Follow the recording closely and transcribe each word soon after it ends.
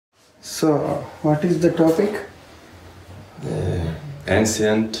So, what is the topic?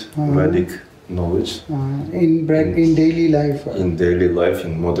 Ancient Vedic knowledge In daily life. in daily life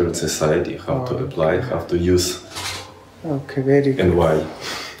in modern society, how to apply, how to use, Okay, very good. and why.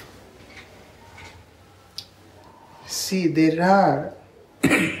 See, there are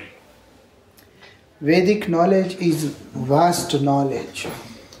Vedic knowledge is vast knowledge.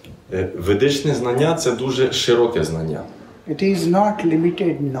 Ведичне знання – це дуже широке знання. It is not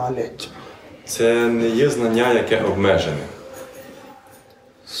limited knowledge. Це не є знання, яке обмежене.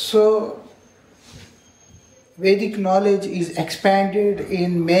 So, Vedic knowledge is expanded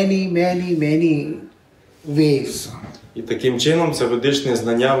in many ways. І таким чином це ведичне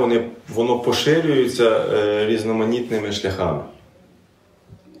знання, воно поширюється різноманітними шляхами.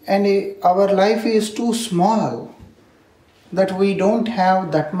 And our life is too small that we don't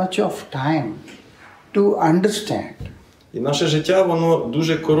have that much of time to understand. І наше життя, воно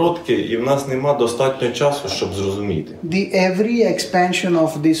дуже коротке, і в нас нема достатньо часу, щоб зрозуміти. Every expansion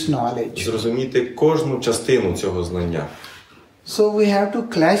of this knowledge. Зрозуміти кожну частину цього знання. So we have to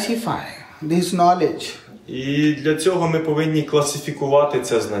classify this knowledge. І для цього ми повинні класифікувати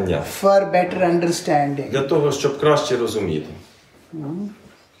це знання. For better understanding. Для того, щоб краще розуміти.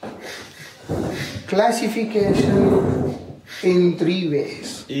 Classification in three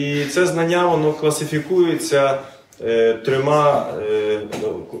ways. І це знання, воно класифікується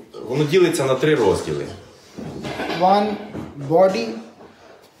воно ділиться на 3 розділи. One body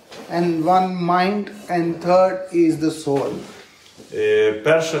and one mind and third is the soul.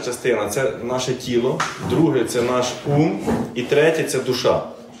 Перша частина – це наше тіло, друге – це наш ум, і третє – це душа.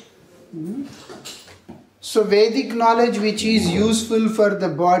 So Vedic knowledge which is useful for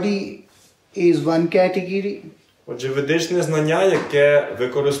the body is one category. Отже, ведичне знання, яке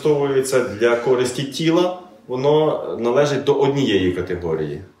використовується для користі тіла, воно належить до однієї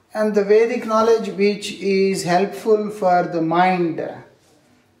категорії. And the Vedic knowledge which is helpful for the mind,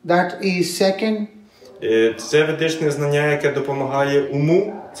 that is second. Це ведичне знання, яке допомагає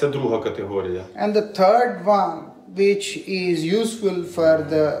уму, це друга категорія. And the third one which is useful for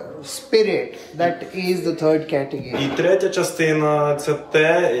the spirit, that is the third category. І третя частина – це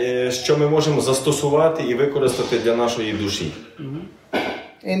те, що ми можемо застосувати і використати для нашої душі.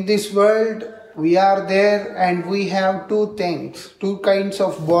 In this world we are there and we have two things, two kinds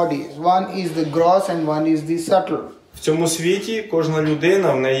of bodies. One is the gross and one is the subtle. В цьому світі кожна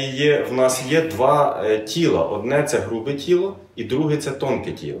людина, в нас є 2 тіла. Одне – це грубе тіло, і друге – це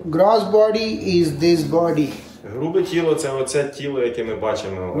тонке тіло. Gross body is this body. Грубе тіло – це оце тіло, яке ми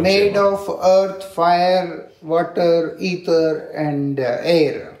бачимо очима. Made of earth, fire, water, ether and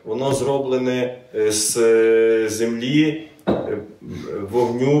air. Воно зроблене з землі,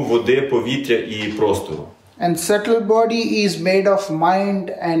 вогню, води, повітря і простору. And subtle body is made of mind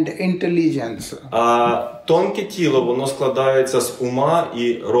and intelligence. А тонке тіло, воно складається з ума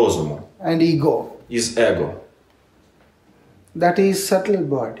і розуму. And ego. Із его. That is subtle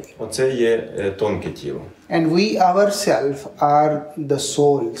body. Оце є тонке тіло. And we ourselves are the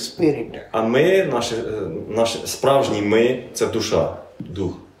soul, spirit. А ми, наше справжній ми, це душа,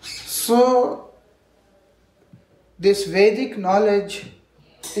 дух. So, this Vedic knowledge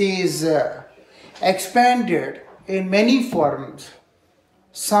is expanded in many forms.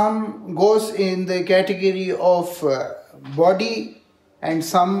 Some goes in the category of body, and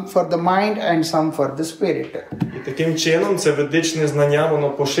some for the mind, and some for the spirit. І таким чином це ведичне знання,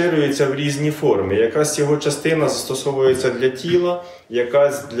 воно поширюється в різні форми. Якась його частина застосовується для тіла,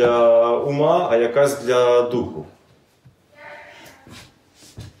 якась для ума, а якась для духу.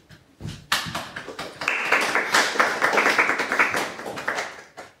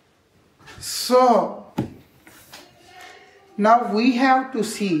 So, now we have to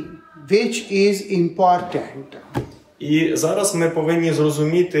see which is important. І зараз ми повинні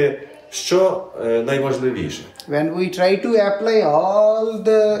зрозуміти, що найважливіше. When we try to apply all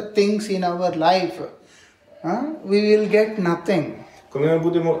the things in our life, we will get nothing. Коли ми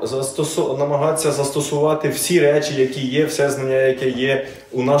будемо намагатися застосувати всі речі, які є, все знання, яке є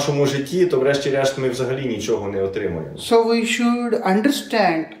у нашому житті, то врешті-решт ми взагалі нічого не отримаємо. So we should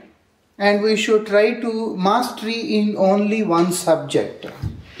understand and we should try to mastery in only one subject.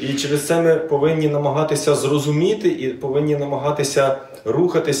 І через це ми повинні намагатися зрозуміти і повинні намагатися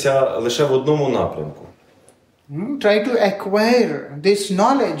рухатися лише в одному напрямку. Try to acquire this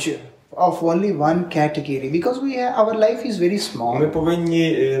knowledge of only one category because our life is very small. Ми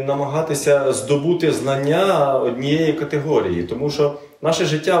повинні намагатися здобути знання однієї категорії, тому що наше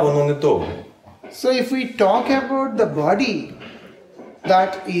життя, воно недовге. So if we talk about the body,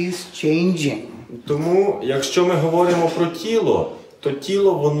 that is changing. Тому, якщо ми говоримо про тіло, то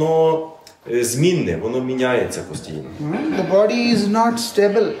тіло, воно змінне, воно міняється постійно. The body is not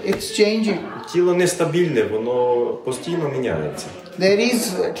stable, it's changing. Тіло нестабільне, воно постійно міняється. There is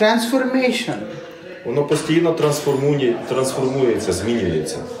transformation. Воно постійно трансформується,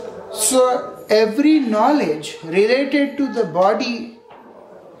 змінюється. So every knowledge related to the body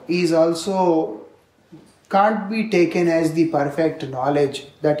is also can't be taken as the perfect knowledge.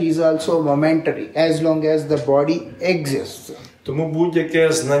 That is also momentary as long as the body exists. Тому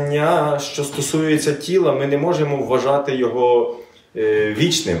будь-яке знання, що стосується тіла, ми не можемо вважати його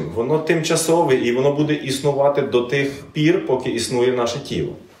вічним. Воно тимчасове і воно буде існувати до тих пір, поки існує наше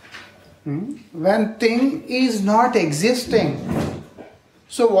тіло. When thing is not existing,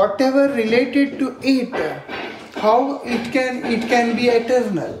 so whatever related to it, how it can be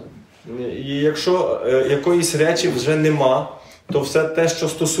eternal. І якщо якоїсь речі вже нема, то все те, що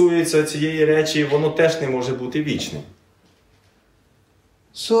стосується цієї речі, воно теж не може бути вічним.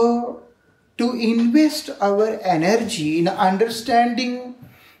 So, to invest our energy in understanding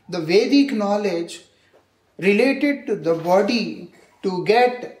the Vedic knowledge related to the body to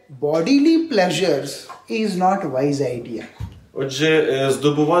get bodily pleasures is not wise idea. Отже,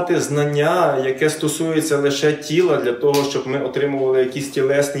 здобувати знання, яке стосується лише тіла, для того, щоб ми отримували якісь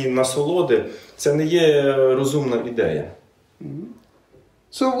тілесні насолоди, це не є розумна ідея.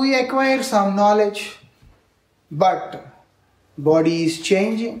 So we acquire some knowledge, but body is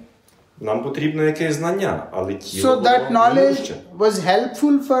changing. Нам потрібно якесь знання, але тіло So that воно knowledge минуще. was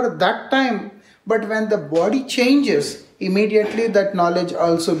helpful for that time, but when the body changes, immediately that knowledge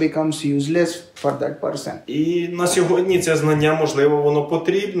also becomes useless for that person. І на сьогодні це знання, можливо, воно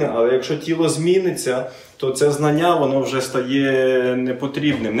потрібне, але якщо тіло зміниться, то це знання, воно вже стає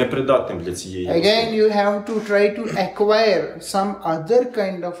непотрібним, непридатним для цієї особи. Again, you have to try to acquire some other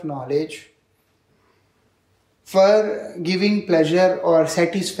kind of knowledge for giving pleasure or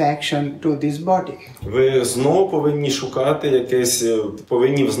satisfaction to this body. Ви знову повинні шукати якесь,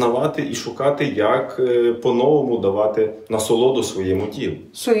 повинні взнавати і шукати, як по-новому давати насолоду своєму тілу.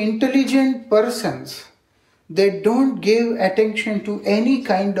 So intelligent persons, they don't give attention to any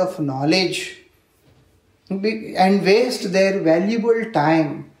kind of knowledge and waste their valuable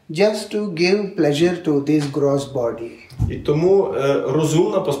time just to give pleasure to this gross body. І тому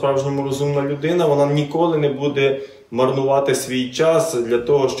розумна, по-справжньому розумна людина, вона ніколи не буде марнувати свій час для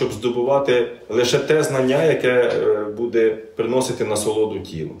того, щоб здобувати лише те знання, яке буде приносити насолоду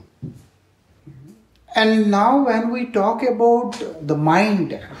тілу. And now when we talk about the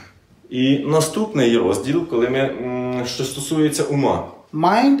mind, І наступний розділ, коли ми, що стосується ума.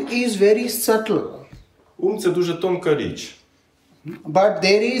 mind is very subtle. Ум – це дуже тонка річ. But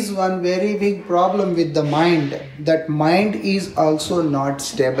there is one very big problem with the mind, that mind is also not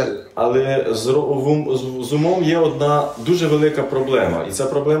stable. Але з умом є одна дуже велика проблема. І ця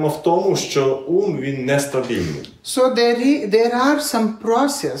проблема в тому, що ум, він нестабільний. So there are some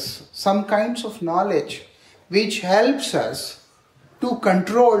process, some kinds of knowledge which helps us to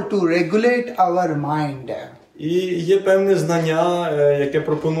control, to regulate our mind. І є певне знання, яке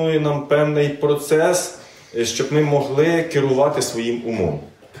пропонує нам певний процес, щоб ми могли керувати своїм умом.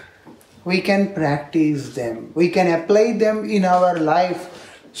 We can practice them. We can apply them in our life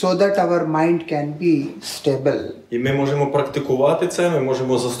so that our mind can be stable. І ми можемо практикувати це, ми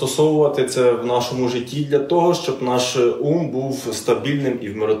можемо застосовувати це в нашому житті для того, щоб наш ум був стабільним і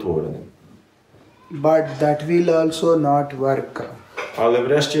вмиротвореним. But that will also not work. Але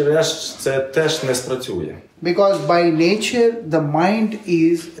врешті-решт це теж не спрацює. Because by nature the mind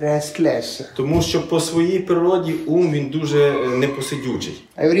is restless. Тому що по своїй природі ум, він дуже непосидючий.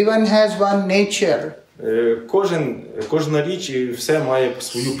 Everyone has one nature. Кожна річ і все має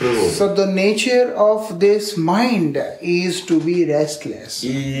свою природу. So the nature of this mind is to be restless.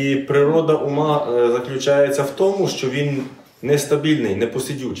 І природа ума заключається в тому, що він нестабільний,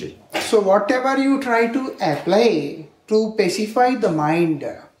 непосидючий. So whatever you try to apply to pacify the mind,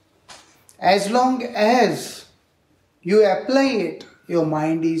 as long as you apply it, your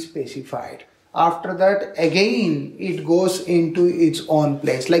mind is pacified. After that, again, it goes into its own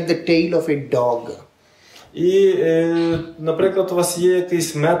place, like the tail of a dog. І, наприклад, у вас є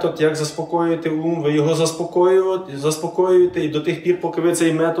якийсь метод, як заспокоїти ум, ви його заспокоюєте, і до тих пір, поки ви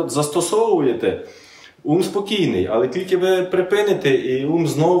цей метод застосовуєте, ум спокійний, але тільки ви припините, і ум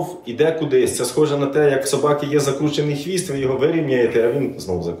знов іде кудись. Це схоже на те, як в собаки є закручений хвіст, ви його вирівняєте, а він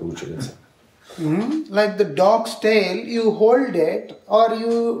знов закручується. Like the dog's tail, you hold it or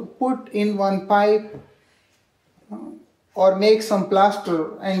you put in one pipe or make some plaster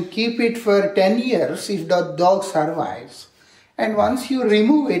and keep it for 10 years if the dog survives. and once you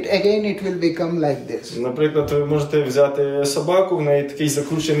remove it, again it will become like this. Наприклад, ви можете взяти собаку, в неї такий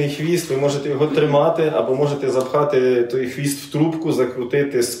закручений хвіст, ви можете його тримати, або можете запхати той хвіст в трубку,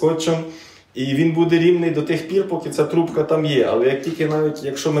 закрутити скотчем, і він буде рівний до тих пір, поки ця трубка там є. Але як тільки навіть,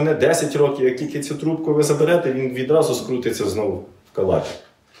 якщо мене 10 років, як тільки цю трубку ви заберете, він відразу скрутиться знову в калач.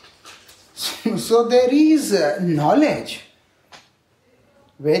 So there is knowledge.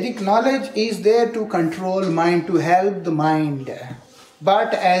 Vedic knowledge is there to control mind, to help the mind. But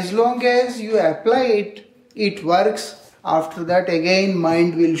as long as you apply it, it works. After that again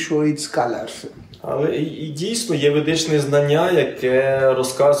mind will show its colors. Але і дійсно є ведичне знання, яке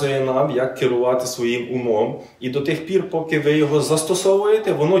розказує нам, як керувати своїм умом. І до тих пір, поки ви його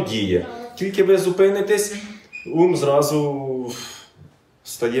застосовуєте, воно діє. Тільки ви зупинитесь, ум зразу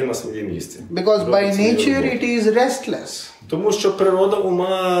стає на своє місце. Because by nature it is restless. Тому що природа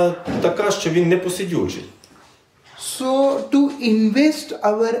ума така, що він не посидючий. So to invest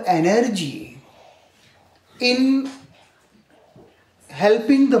our energy in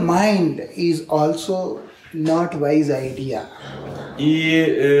helping the mind is also not wise idea. І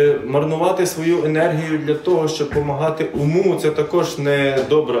марнувати свою енергію для того, щоб допомагати уму, це також не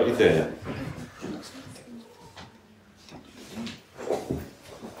добра ідея.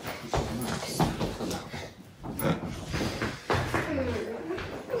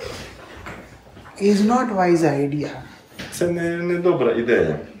 Is not wise idea. Це не добра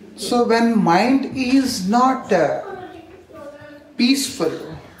ідея. So when mind is not peaceful,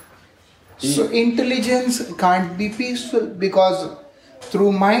 so intelligence can't be peaceful because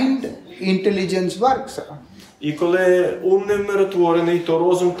through mind intelligence works. І коли ум не вмиротворений, то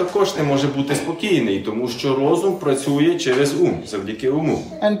розум також не може бути спокійний, тому що розум працює через ум, завдяки уму.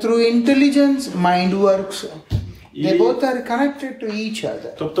 And through intelligence mind works. They both are connected to each other.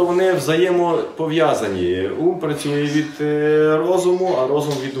 Тобто вони взаємопов'язані. Ум працює від розуму, а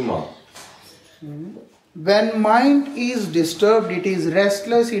розум від ума. When mind is disturbed, it is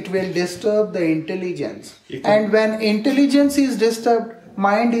restless, it will disturb the intelligence. And when intelligence is disturbed,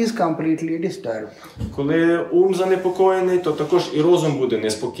 mind is completely disturbed. Коли ум занепокоєний, то також і розум буде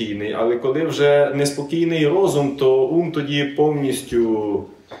неспокійний. Але коли вже неспокійний розум, то ум тоді повністю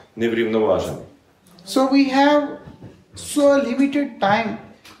неврівноважений. So we have so limited time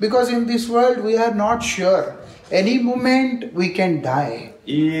because in this world we are not sure. Any moment we can die.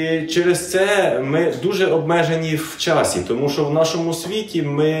 І через це ми дуже обмежені в часі, тому що в нашому світі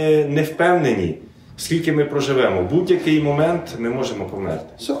ми не впевнені, скільки ми проживемо. Будь-який момент ми можемо померти.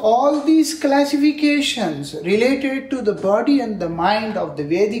 So all these classifications related to the body and the mind of the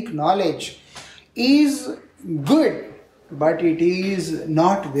Vedic knowledge is good, but it is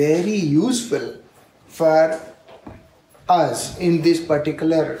not very useful for us in this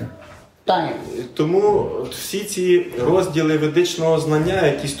particular time. Тому всі ці розділи ведичного знання,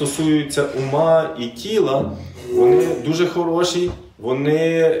 які стосуються ума і тіла, вони дуже хороші,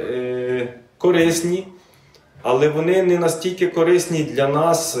 вони корисні, але вони не настільки корисні для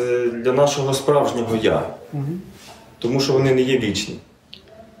нас, для нашого справжнього «я», тому що вони не є вічні.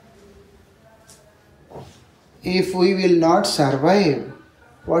 If we will not survive,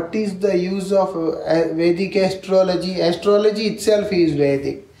 what is the use of Vedic astrology? Astrology itself is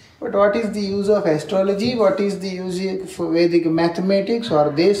Vedic. But what is the use of astrology? What is the use of Vedic mathematics or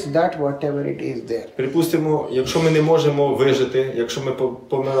this, that, whatever it is there? Припустимо, якщо ми не можемо вижити, якщо ми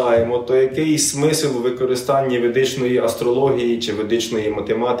помираємо, то який смисл у використанні ведичної астрології чи ведичної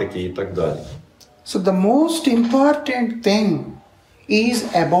математики і так далі? So the most important thing is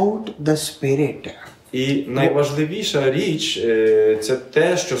about the spirit. І найважливіша річ – це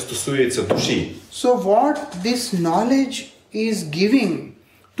те, що стосується душі. So what this knowledge is giving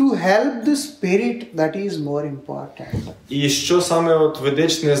to help the spirit, that is more important. І що саме от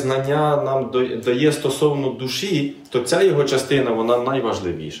ведичне знання нам дає стосовно душі, то ця його частина, вона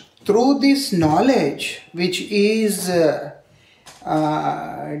найважливіша. Through this knowledge, which is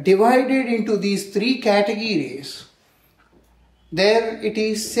divided into these three categories, there it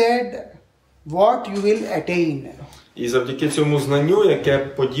is said what you will attain. І завдяки цьому знанню, яке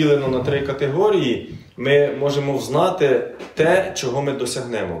поділено на три категорії, ми можемо взнати те, чого ми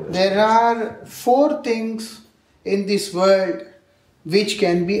досягнемо. There are four things in this world which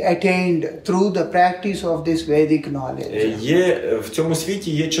can be attained through the practice of this Vedic knowledge. В цьому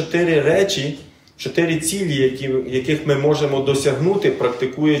світі є чотири речі, чотири цілі, яких ми можемо досягнути,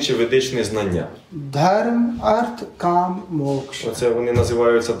 практикуючи ведичне знання. Dharma, Artha, Kama, Moksha. Оце вони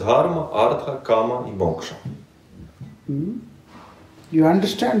називаються дхарма, артха, кама і мокша. You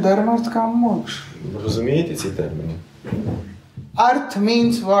understand Dharma, Artha, Kama, Moksha? Розумієте ці терміни? Artha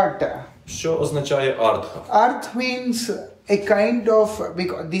means what? Що означає артха? Artha means a kind of,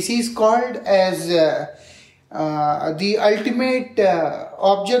 because this is called as the ultimate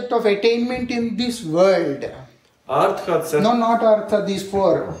object of attainment in this world. Артха це... No, not artha, these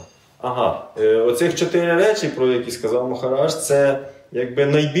four. Ага. Оцих 4 речі, про які сказав Махарадж, це якби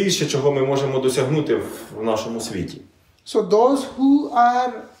найбільше, чого ми можемо досягнути в нашому світі. So those who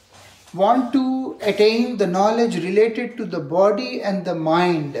want to attain the knowledge related to the body and the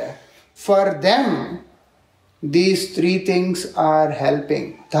mind, for them these 3 things are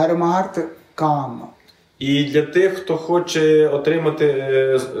helping. Dharma, artha, kama. І для тих, хто хоче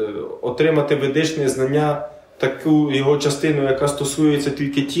отримати ведичне знання, таку його частину, яка стосується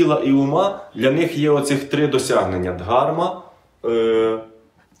тільки тіла і ума, для них є оцих 3 досягнення: дхарма,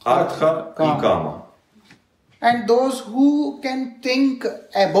 артха і кама. And those who can think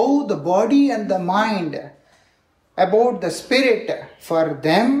about the body and the mind, about the spirit, for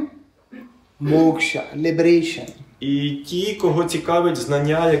them, moksha, liberation. І ті, кого цікавить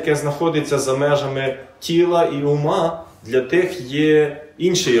знання, яке знаходиться за межами тіла і ума, для тих є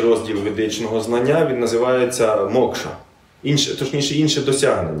інший розділ ведичного знання, він називається мокша. Точніше, інше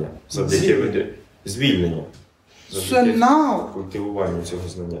досягнення, завдяки звільнення, завдяки культивуванню цього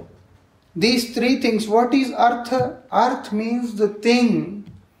знання. These 3 things, what is artha? Arth means the thing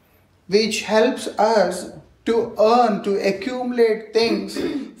which helps us to earn, to accumulate things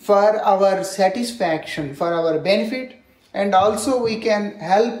for our satisfaction, for our benefit, and also we can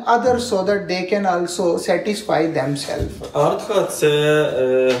help others so that they can also satisfy themselves. Артха –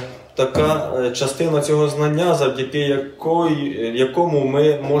 це така частина цього знання, завдяки якому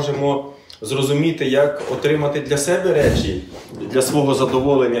ми можемо зрозуміти, як отримати для себе речі, для свого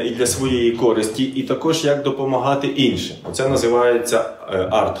задоволення і для своєї користі, і також як допомагати іншим. Це називається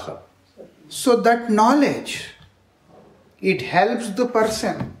артха. So that knowledge, it helps the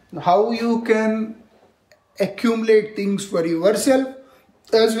person how you can accumulate things for yourself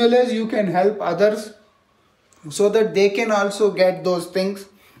as well as you can help others so that they can also get those things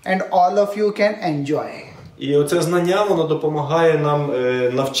and all of you can enjoy. І оце знання, воно допомагає нам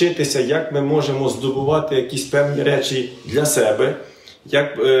навчитися, як ми можемо здобувати якісь певні речі для себе,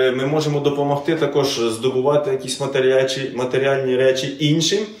 як ми можемо допомогти також здобувати якісь матеріальні речі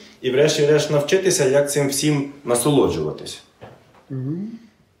іншим, і врешті-решт навчитися, як цим всім насолоджуватись.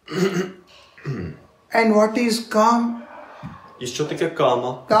 And what is calm? І що таке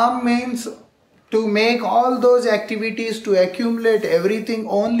кама? Calm means to make all those activities, to accumulate everything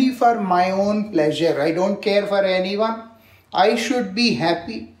only for my own pleasure. I don't care for anyone. I should be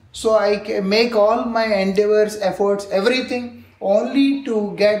happy. So I can make all my endeavors, efforts, everything only to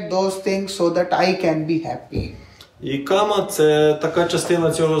get those things so that I can be happy. І кама – це така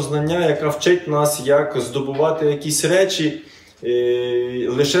частина цього знання, яка вчить нас, як здобувати якісь речі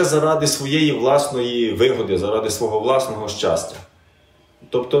лише заради своєї власної вигоди, заради свого власного щастя.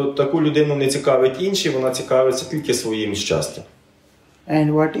 Тобто таку людину не цікавить інші, вона цікавиться тільки своїм щастям.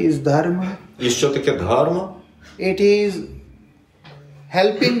 And what is dharma? І що таке дхарма? It is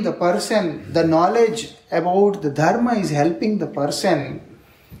helping the person. The knowledge about the dharma is helping the person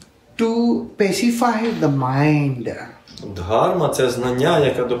to pacify the mind. Дхарма – це знання,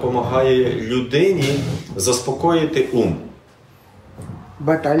 яке допомагає людині заспокоїти ум.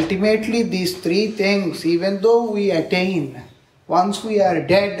 But ultimately these 3 things, even though we attain, once we are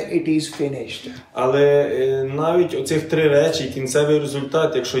dead, it is finished. Але навіть оцих 3 речі, кінцевий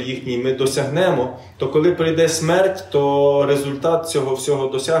результат, якщо їхній ми досягнемо, то коли прийде смерть, то результат цього всього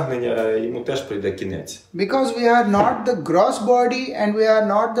досягнення, йому теж прийде кінець. Because we are not the gross body and we are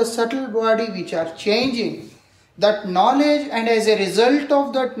not the subtle body which are changing. That knowledge, and as a result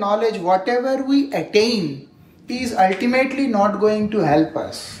of that knowledge, whatever we attain is ultimately not going to help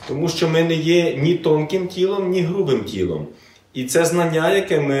us. Тому що ми не є ні тонким тілом, ні грубим тілом. І це знання,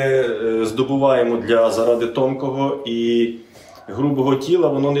 яке ми здобуваємо заради тонкого і грубого тіла,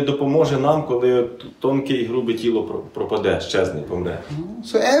 воно не допоможе нам, коли тонке і грубе тіло пропаде, щезне, помре.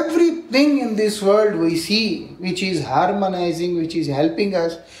 So everything in this world we see, which is harmonizing, which is helping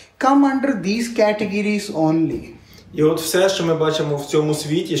us, come under these categories only. І от все, що ми бачимо в цьому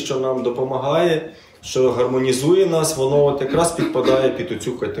світі, що нам допомагає, що гармонізує нас, воно от якраз підпадає під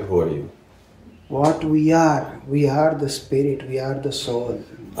оцю категорію. What we are the spirit, we are the soul.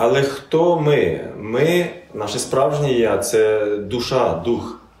 Але хто ми? Ми, наше справжнє я, це душа,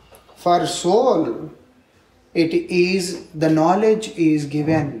 дух. For soul, it is, the knowledge is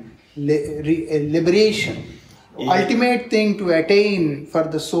given, liberation. Ultimate thing to attain for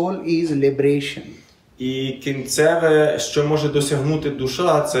the soul is liberation. І кінцеве, що може досягнути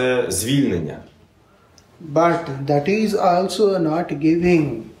душа, це звільнення. But that is also not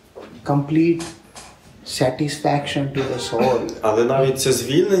giving complete satisfaction to the soul. Але навіть це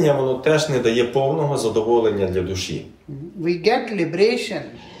звільнення, воно теж не дає повного задоволення для душі. We get liberation,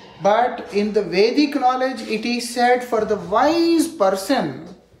 but in the Vedic knowledge it is said for the wise person,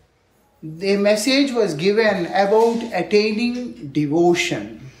 the message was given about attaining devotion.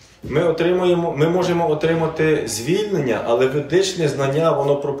 Ми можемо отримати звільнення, але ведичне знання,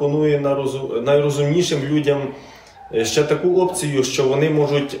 воно пропонує найрозумнішим людям ще таку опцію, що вони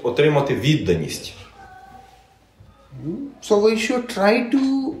можуть отримати відданість. So we should try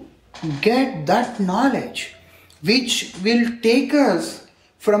to get that knowledge which will take us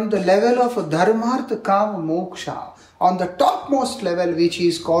from the level of dharmartha kama moksha on the topmost level, which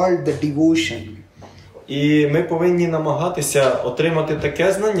is called the devotion. І ми повинні намагатися отримати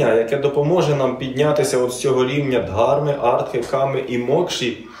таке знання, яке допоможе нам піднятися от з цього рівня дхарми, артхи, ками і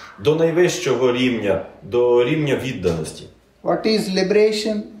мокші до найвищого рівня, до рівня відданості. What is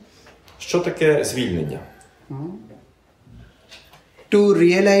liberation? Що таке звільнення? To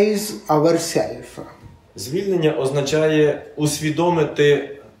realize ourselves. Звільнення означає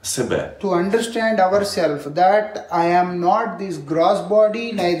усвідомити себе. To understand ourselves that I am not this gross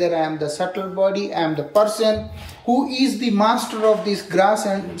body, neither I am the subtle body, I am the person who is the master of these gross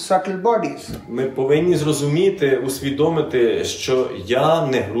and subtle bodies. Ми повинні зрозуміти, усвідомити, що я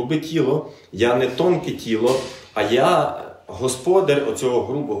не грубе тіло, я не тонке тіло, а я господар оцього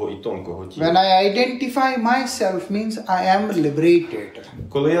грубого і тонкого тіла. When I identify myself means I am liberated.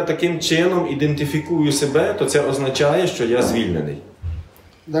 Коли я таким чином ідентифікую себе, то це означає, що я звільнений.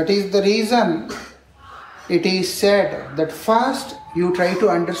 That is the reason it is said that first you try to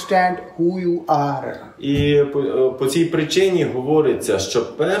understand who you are. І по цій причині говориться,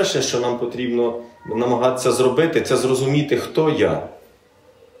 що перше, що нам потрібно намагатися зробити, це зрозуміти, хто я.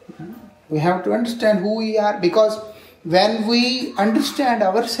 We have to understand who we are, because when we understand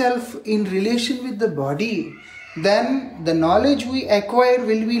ourselves in relation with the body, then the knowledge we acquire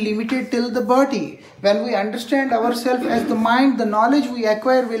will be limited till the body. When we understand ourselves as the mind, the knowledge we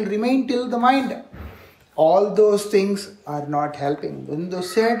acquire will remain till the mind. All those things are not helping. When they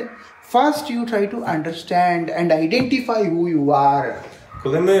said, first you try to understand and identify who you are.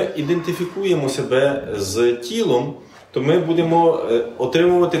 Коли ми ідентифікуємо себе з тілом, то ми будемо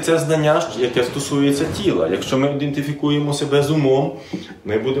отримувати це знання, яке стосується тіла. Якщо ми ідентифікуємо себе з умом,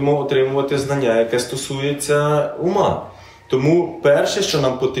 ми будемо отримувати знання, яке стосується ума. Тому перше, що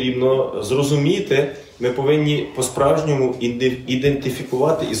нам потрібно зрозуміти, ми повинні по-справжньому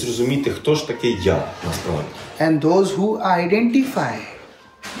ідентифікувати і зрозуміти, хто ж такий я насправді. And those who identify,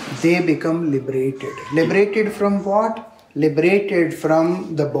 they become liberated. Liberated from what? Liberated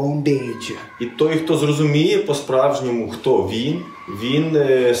from the bondage. І той, хто зрозуміє по-справжньому, хто він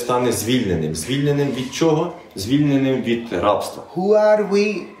стане звільненим. Звільненим від чого? Звільненим від рабства. Who are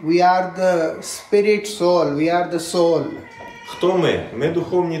we? We are the spirit soul. We are the soul. Хто ми? Ми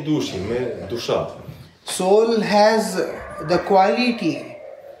духовні душі, ми душа. Soul has the quality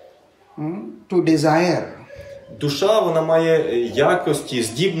to desire. Душа, вона має якості,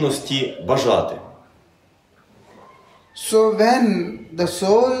 здібності бажати. So when the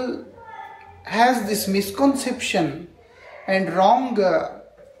soul has this misconception and wrong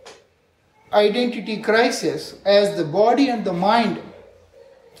identity crisis as the body and the mind,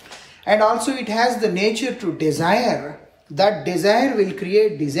 and also it has the nature to desire, that desire will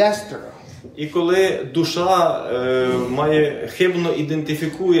create disaster. І коли душа хибно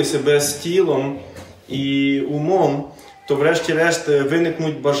ідентифікує себе з тілом і умом, то врешті-решт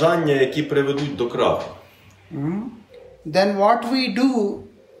виникнуть бажання, які приведуть до краху. Then what we do,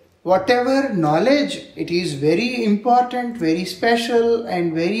 whatever knowledge, it is very important, very special and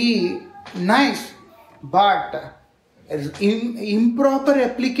very nice, but improper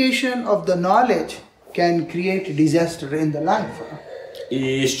application of the knowledge can create disaster in the life.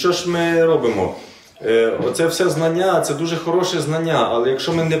 І що ж ми робимо? Оце все знання, це дуже хороше знання, але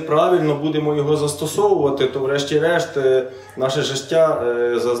якщо ми неправильно будемо його застосовувати, то врешті-решт наше життя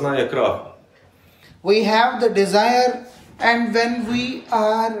зазнає краху. We have the desire, and when we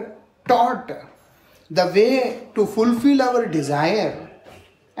are taught the way to fulfill our desire,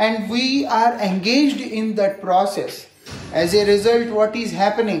 and we are engaged in that process, as a result, what is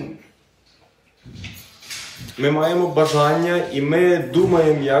happening? Ми маємо бажання, і ми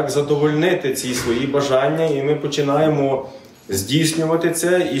думаємо, як задовольнити ці свої бажання, і ми починаємо здійснювати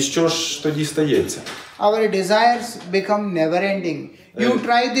це, і що ж тоді стається? Our desires become never-ending. You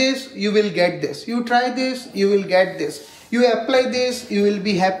try this, you will get this. You try this, you will get this. You apply this, you will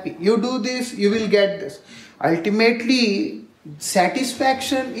be happy. You do this, you will get this. Ultimately,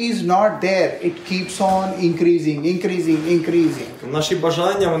 satisfaction is not there. It keeps on increasing. Наші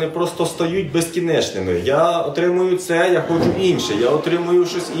бажання, вони просто стають безкінечними. Я отримую це, я хочу інше. Я отримую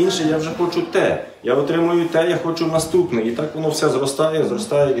щось інше, я вже хочу те. Я отримую те, я хочу наступне. І так воно все зростає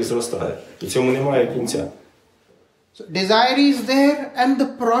і зростає. І цьому немає кінця. So desire is there, and the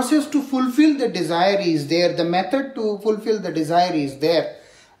process to fulfill the desire is there. The method to fulfill the desire is there.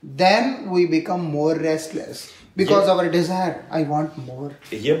 Then we become more restless. Because our desire, I want more.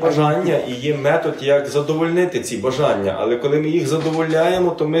 Є бажання і є метод, як задовольнити ці бажання. Але коли ми їх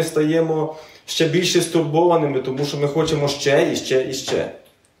задовольняємо, то ми стаємо ще більше стурбованими, тому що ми хочемо ще і ще і ще.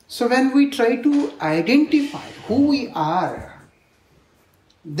 So when we try to identify who we are,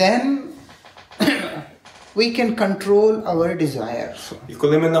 then we can control our desires. І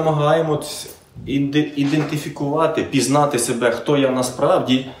коли ми намагаємось ідентифікувати, пізнати себе, хто я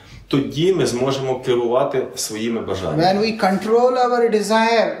насправді, тоді ми зможемо керувати своїми бажаннями. When we control our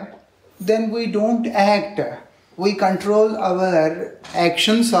desire, then we don't act. We control our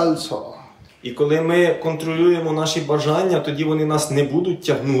actions also. І коли ми контролюємо наші бажання, тоді вони нас не будуть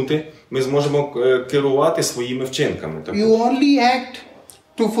тягнути, ми зможемо керувати своїми вчинками. You only act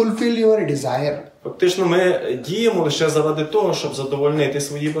to fulfill your desire. Фактично ми діємо лише заради того, щоб задовольнити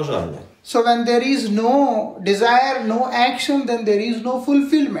свої бажання. So when there is no desire, no action, then there is no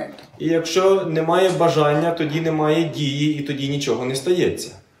fulfillment. І якщо немає бажання, тоді немає дії, і тоді нічого не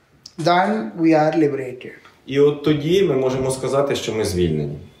стається. Then we are liberated. І от тоді ми можемо сказати, що ми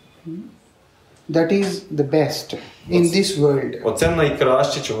звільнені. That is the best in this world. Оце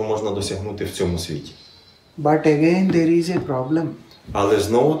найкраще, чого можна досягнути в цьому світі. But again there is a problem. Але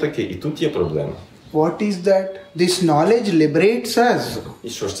знову таки, і тут є проблема. What is that? This knowledge liberates us. І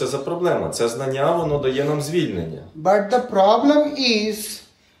що ж це за проблема? Це знання, воно дає нам звільнення. But the problem is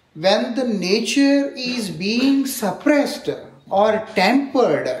when the nature is being suppressed or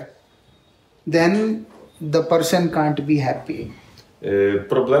tempered, then the person can't be happy.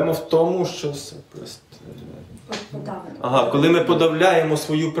 Проблема в тому, що коли ми подавляємо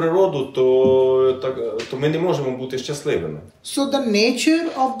свою природу, то ми не можемо бути щасливими. So the nature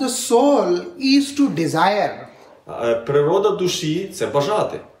of the soul is to desire. Природа душі – це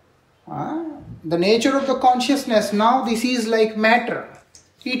бажати. The nature of the consciousness, now this is like matter.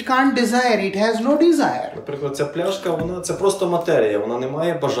 It can't desire, it has no desire. Наприклад, ця пляшка, це просто матерія, вона не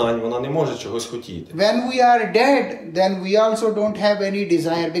має бажань, вона не може чогось хотіти. When we are dead, then we also don't have any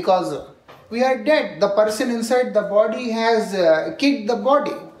desire because we are dead. The person inside the body has kicked the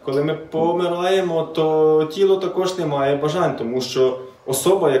body. Коли ми помираємо, то тіло також не має бажань, тому що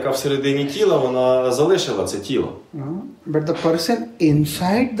особа, яка всередині тіла, вона залишила це тіло. But the person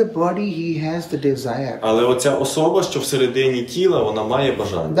inside the body, he has the desire. Але оця особа, що всередині тіла, вона має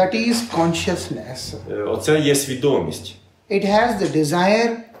бажання. That is consciousness. Оце є свідомість. It has the desire,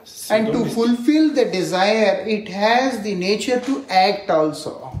 and to fulfill the desire, it has the nature to act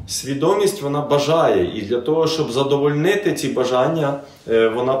also. Свідомість, вона бажає, і для того, щоб задовольнити ці бажання,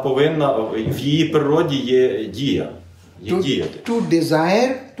 вона повинна, в її природі є дія. To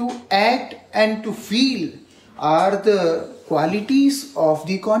desire, to act and to feel are the qualities of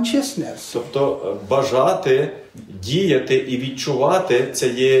the consciousness. Тобто бажати, діяти і відчувати – це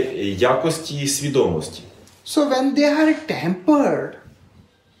є якості свідомості. So when they are tempered,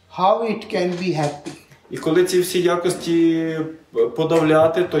 how it can be happy? І коли ці всі якості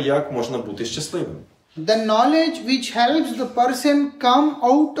подавляти, то як можна бути щасливим? The knowledge which helps the person come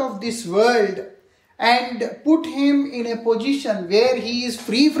out of this world and put him in a position where he is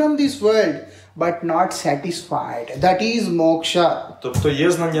free from this world but not satisfied. That is moksha. Тобто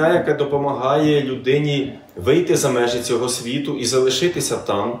є знання, яке допомагає людині вийти за межі цього світу і залишитися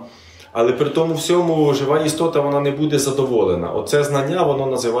там, але при тому всьому жива істота, вона не буде задоволена. Оце знання, воно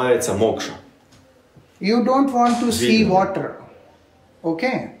називається мокша. You don't want to see water.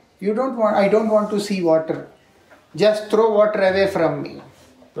 Okay? I don't want to see water. Just throw water away from me.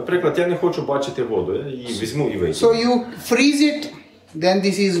 Наприклад, я не хочу бачити воду, я її візьму і вийду. So you freeze it, then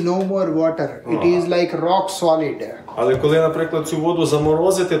this is no more water. It is like rock solid. Але коли, наприклад, цю воду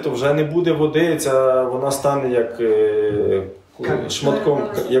заморозити, то вже не буде води, вона стане як шматком,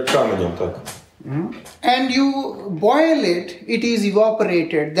 як каменем, так. And you boil it, it is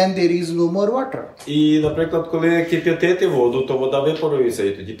evaporated, then there is no more water. І, наприклад, коли кип'ятити воду, то вода випарується,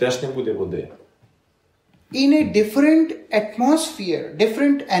 і тоді теж не буде води. In a different atmosphere,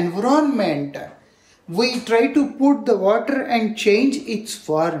 different environment, we try to put the water and change its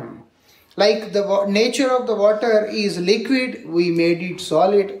form. Like the nature of the water is liquid, we made it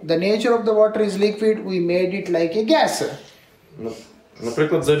solid. The nature of the water is liquid, we made it like a gas.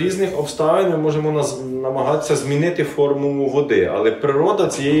 Наприклад, за різних обставин ми можемо намагатися змінити форму води, але природа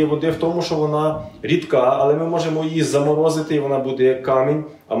цієї води в тому, що вона рідка, але ми можемо її заморозити і вона буде як камінь,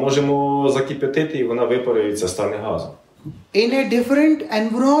 а можемо закип'ятити і вона випарується, стане газом. In a different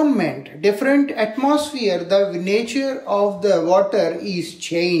environment, different atmosphere, the nature of the water is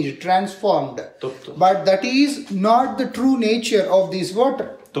changed, transformed. But that is not the true nature of this water.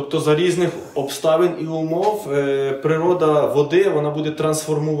 Тобто за різних обставин і умов природа води, вона буде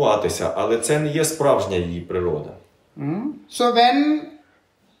трансформуватися, але це не є справжня її природа. So when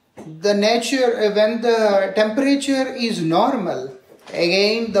the temperature is normal,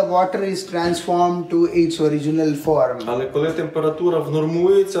 again the water is transformed to its original form. Але коли температура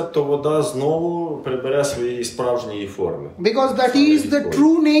внормується, то вода знову прибере своєї справжньої форми. Because that is the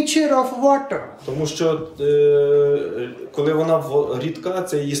true nature of water. Тому що коли вона рідка,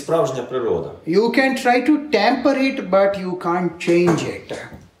 це її справжня природа. You can try to temper it, but you can't change it.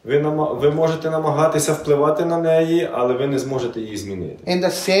 Ви можете намагатися впливати на неї, але ви не зможете її змінити. In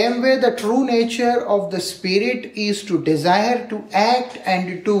the same way, the true nature of the spirit is to desire, to act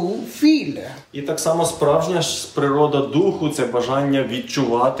and to feel. І так само справжня природа духу – це бажання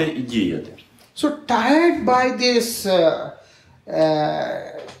відчувати і діяти. So tired by this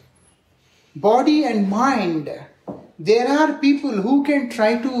body and mind, there are people who can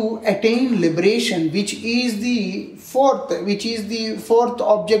try to attain liberation, which is the fourth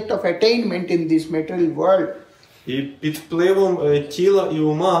object of attainment in this material world. І під впливом тіла і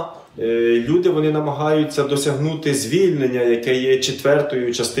ума люди вони намагаються досягнути звільнення, яке є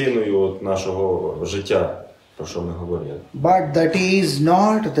четвертою частиною нашого життя, про що ми говорили. But that is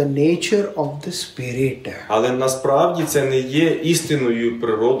not the nature of the spirit. Але насправді це не є істинною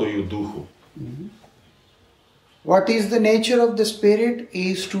природою духу. What is the nature of the spirit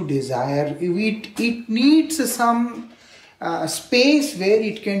is to desire. It needs some space where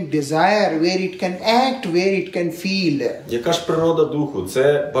it can desire, where it can act, where it can feel. Яка ж природа духу?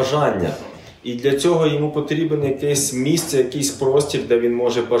 Це бажання. І для цього йому потрібен якесь місце, якийсь простір, де він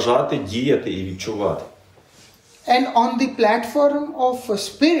може бажати, діяти і відчувати. And on the platform of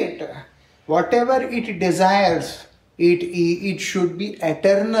spirit, whatever it desires, it should be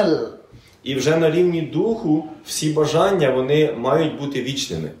eternal. І вже на рівні духу всі бажання, вони мають бути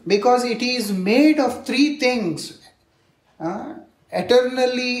вічними. Because it is made of three things.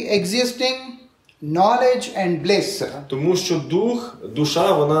 Eternally existing, knowledge and bliss. Тому що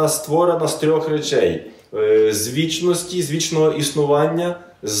душа, вона створена з трьох речей. З вічності, з вічного існування,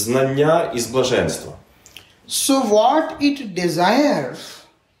 знання і з блаженства. So what it desires,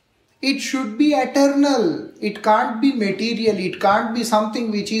 it should be eternal. It can't be material. It can't be something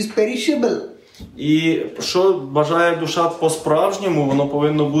which is perishable. І що бажає душа по-справжньому, воно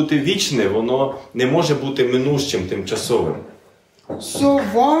повинно бути вічне, воно не може бути минущим, тимчасовим.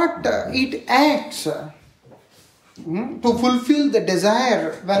 So what it acts to fulfill the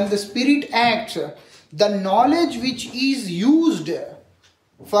desire, when the spirit acts, the knowledge which is used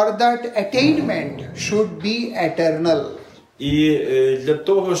for that attainment should be eternal. І для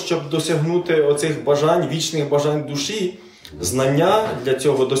того, щоб досягнути оцих бажань, вічних бажань душі, знання для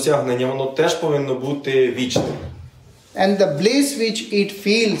цього досягнення, воно теж повинно бути вічним. And the bliss which it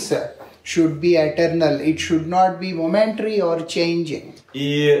feels should be eternal. It should not be momentary or changing.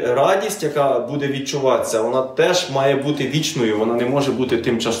 І радість, яка буде відчуватися, вона теж має бути вічною, вона не може бути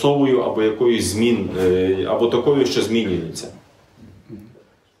тимчасовою або якоюсь або такою, що змінюється.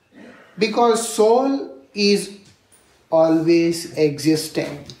 Because soul is always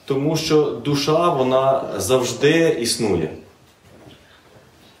existing. Тому що душа, вона завжди існує.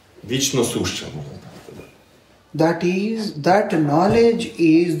 Вічно суща. That knowledge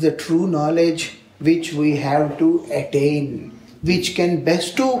is the true knowledge which we have to attain, which can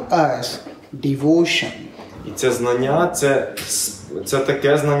bestow us devotion. І це знання, це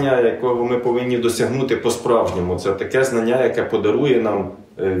таке знання, якого ми повинні досягнути по-справжньому. Це таке знання, яке подарує нам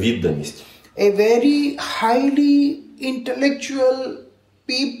відданість. A very highly intellectual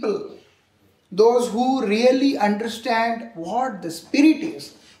people, those who really understand what the spirit is,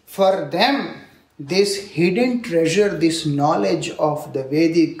 for them this hidden treasure, this knowledge of the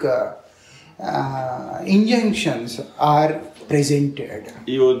Vedic injunctions are presented.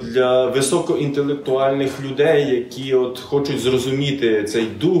 І от для високоінтелектуальних людей, які от хочуть зрозуміти цей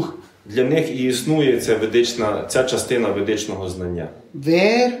дух, для них і існує ця частина ведичного знання.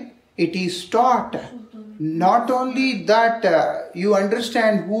 Where it is taught not only that you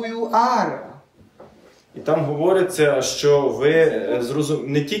understand who you are. І там говориться, що ви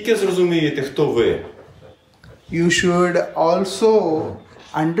не тільки зрозумієте, хто ви. You should also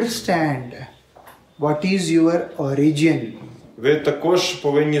understand what is your origin. ви також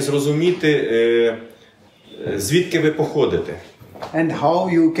повинні зрозуміти, звідки ви походите. And how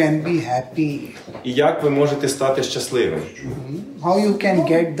you can be happy. І як ви можете стати щасливим. How you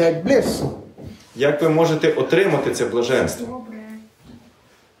can get that bliss. Як ви можете отримати це блаженство.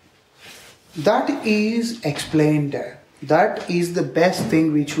 That is explained. That is the best thing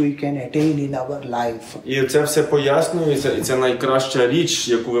which we can attain in our life. І це все пояснюється, і це найкраща річ,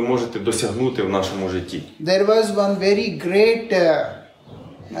 яку ви можете досягнути в нашому житті. There was one very great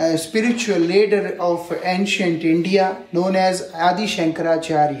spiritual leader of ancient India known as Adi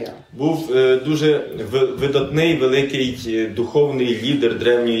Shankaracharya. Був дуже видатний, великий духовний лідер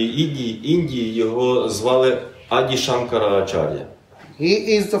древньої Індії, його звали Аді Шанкарачар'я.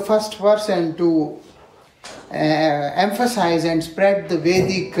 He is the first person to emphasize and spread the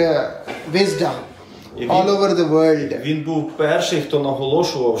Vedic wisdom all over the world. Він був перший, хто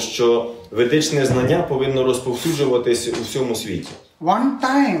наголошував, що ведичне знання повинно розповсюджуватись у всьому світі. One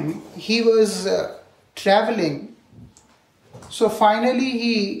time he was traveling, so finally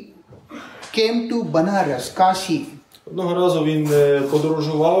he came to Banaras, Kashi. Одного разу він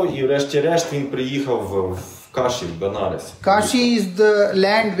подорожував і врешті-решт він приїхав в Каші, в Банарес. Kashi is the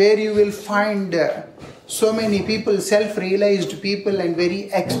land where you will find so many people, self-realized people and very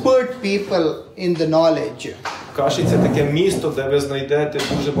expert people in the knowledge. Каші – це таке місто, де ви знайдете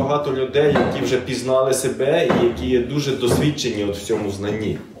дуже багато людей, які вже пізнали себе і які є дуже досвідчені в цьому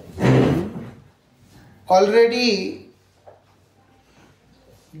знанні. Already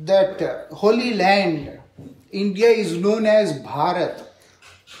that holy land, India is known as Bharat.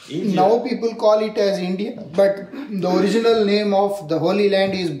 Now people call it as India, but the original name of the holy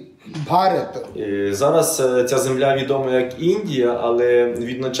land is Bharat. Зараз ця земля відома як Індія, але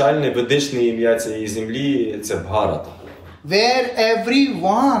відначальне ведичне ім'я цієї землі – це Бхарат. Where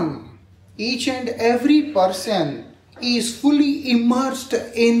everyone, each and every person is fully immersed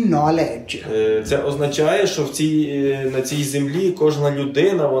in knowledge. Це означає, що на цій землі кожна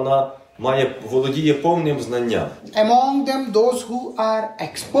людина, вона володіє повним знанням. Among them, those who are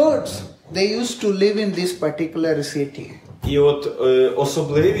experts, they used to live in this particular city. І от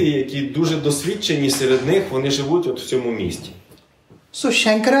особливі, які дуже досвідчені серед них, вони живуть от в цьому місті. So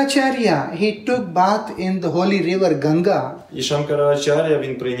Shankaracharya, he took bath in the holy river Ganga. І Шанкарачар'я,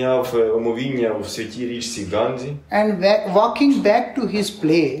 він прийняв омовіння в святій річці Ганзі. And walking back to his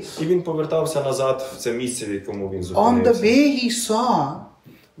place, І він повертався назад в це місце, в якому він on the зупинився. way he saw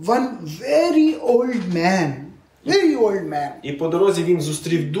one very old man. Very old man. І по дорозі він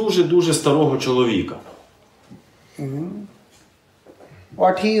зустрів дуже старого чоловіка.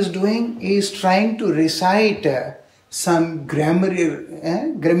 What he is doing, he is trying to recite some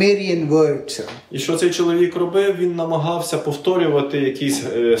grammarian words. І що цей чоловік робив? Він намагався повторювати якісь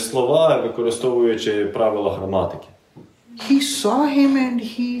слова, використовуючи правила граматики. He saw him and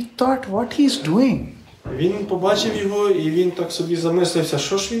he thought, what he is doing? Він побачив його і він так собі замислився,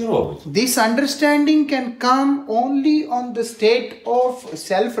 що ж він робить. This understanding can come only on the state of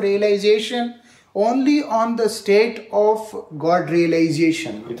self-realization, only on the state of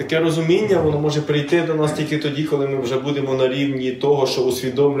God-realization. І таке розуміння, воно може прийти до нас тільки тоді, коли ми вже будемо на рівні того, що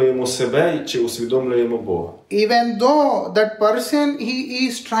усвідомлюємо себе чи усвідомлюємо Бога. Even though that person, he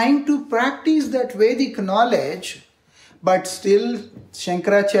is trying to practice that Vedic knowledge, but still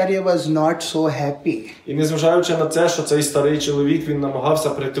Shankaracharya was not so happy. І незважаючи на це, що цей старий чоловік, він намагався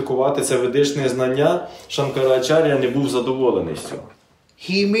практикувати це ведичне знання, Шанкарачар'я не був задоволений з цього.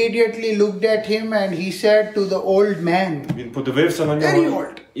 He immediately looked at him and he said to the old man, Він подивився на нього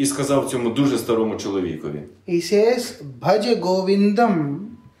і сказав цьому дуже старому чоловікові. He says, Bhaja Govindam,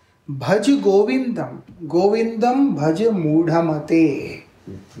 Bhaja Govindam, Govindam Bhaja Mudhamate.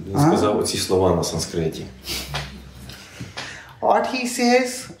 Він сказав оці слова на санскриті. What he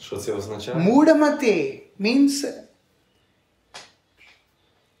says, Що це означає? Mudhamate means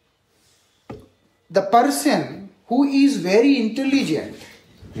the person who is very intelligent.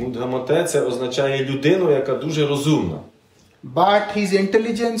 Мудгамате – це означає людину, яка дуже розумна. But his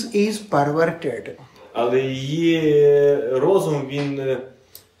intelligence is perverted. Але її розум, він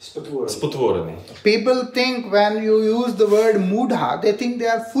спотворений. People think when you use the word mudha, they think they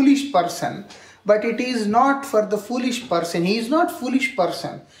are foolish person. But it is not for the foolish person. He is not foolish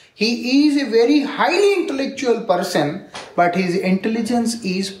person. He is a very highly intellectual person, but his intelligence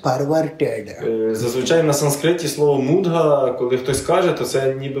is perverted. Зазвичай на санскриті слово мудга, коли хтось каже, то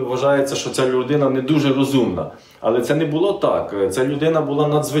це ніби вважається, що ця людина не дуже розумна. Але це не було так. Ця людина була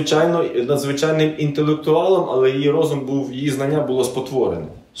надзвичайним інтелектуалом, але її розум був, її знання було спотворене.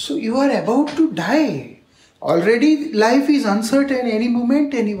 So you are about to die. Already life is uncertain. Any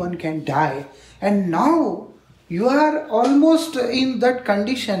moment anyone can die. And now you are almost in that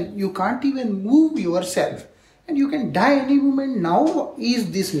condition, you can't even move yourself. And you can die any moment. Now, is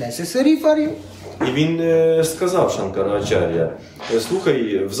this necessary for you? І він сказав Шанкарачар'я,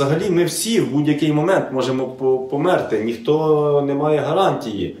 слухай, взагалі ми всі в будь-який момент можемо померти, ніхто не має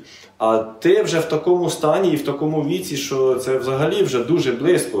гарантії. А ти вже в такому стані і в такому віці, що це взагалі вже дуже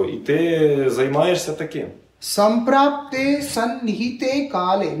близько, і ти займаєшся таким. Samprapte sannihite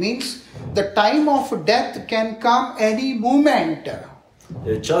kale means the time of death can come any moment.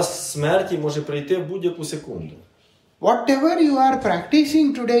 Час смерті може прийти в будь-яку секунду. Whatever you are practicing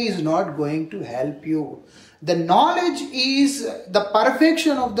today is not going to help you. The knowledge is, the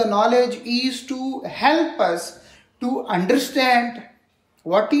perfection of the knowledge is to help us to understand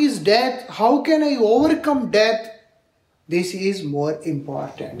what is death, how can I overcome death. This is more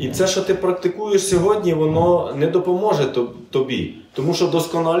important. І це, що ти практикуєш сьогодні, воно не допоможе тобі. Тому що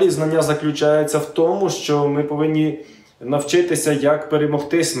досконалі знання заключаються в тому, що ми повинні навчитися, як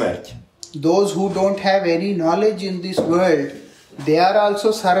перемогти смерть. Those who don't have any knowledge in this world, they are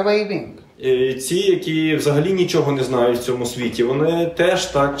also surviving. Ці, які взагалі нічого не знають в цьому світі, вони теж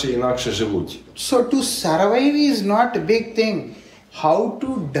так чи інакше живуть. So to survive is not a big thing. How to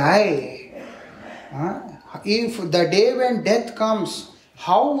die? If the day when death comes,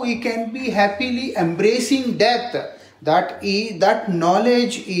 how we can be happily embracing death? That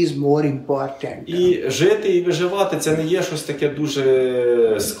knowledge is more important. І жити і виживати – це не є щось таке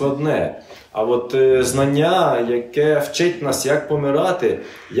дуже складне. А от знання, яке вчить нас, як помирати,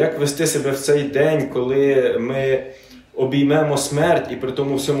 як вести себе в цей день, коли ми обіймемо смерть і при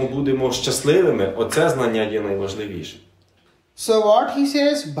тому всьому будемо щасливими, оце знання є найважливіше. So what he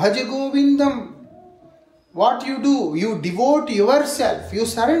says, Bhaja Govindam, what you do? You devote yourself, you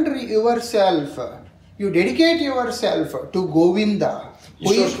surrender yourself, you dedicate yourself to Govinda.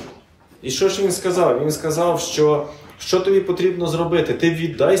 І що ж він сказав? Він сказав, що тобі потрібно зробити? Ти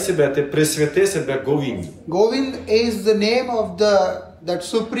віддай себе, ти присвяти себе Говінді. Govind is the name of that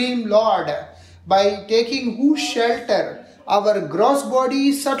Supreme Lord. By taking whose shelter, our gross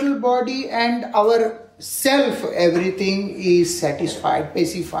body, subtle body and our self, everything is satisfied,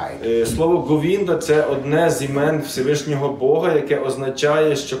 pacified. Слово Говінда – це одне з імен Всевишнього Бога, яке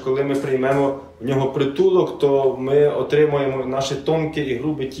означає, що коли ми приймемо в нього притулок, то ми отримуємо наше тонке і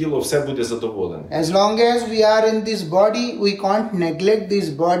грубе тіло, все буде задоволене. As long as we are in this body, we can't neglect this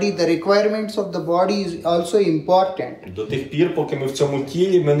body. The requirements of the body is also important. До тих пір, поки ми в цьому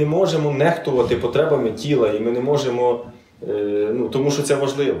тілі, ми не можемо нехтувати потребами тіла, і ми не можемо, тому що це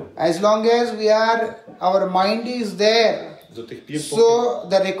важливо. As long as our mind is there, До тих пір, so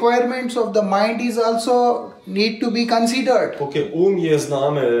the requirements of the mind is also need to be considered. Поки ум є з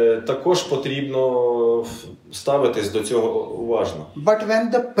нами, також потрібно ставитись до цього уважно. But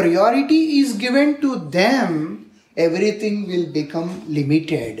when the priority is given to them, everything will become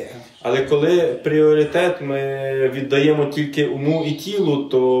limited. Але коли пріоритет ми віддаємо тільки уму і тілу,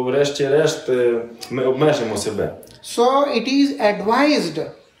 то врешті-решт ми обмежимо себе. So it is advised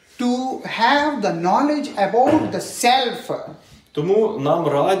to have the knowledge about the self. Тому нам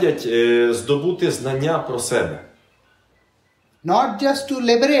радять здобути знання про себе. Not just to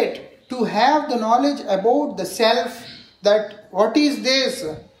liberate, to have the knowledge about the self, that what is this,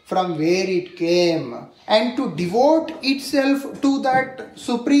 from where it came, and to devote itself to that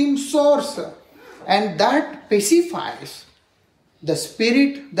supreme source, and that pacifies the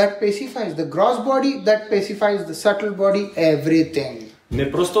spirit, that pacifies the gross body, that pacifies the subtle body, everything. Не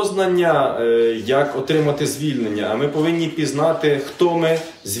просто знання, як отримати звільнення, а ми повинні пізнати, хто ми,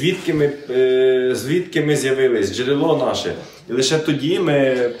 звідки ми з'явились, джерело наше. І лише тоді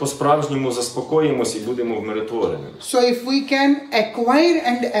ми по-справжньому заспокоїмось і будемо вмиротвореними. So if we can acquire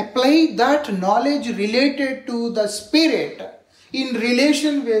and apply that knowledge related to the spirit in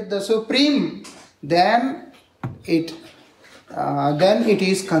relation with the Supreme, then it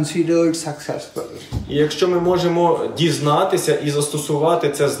is considered successful. І якщо ми можемо дізнатися і застосувати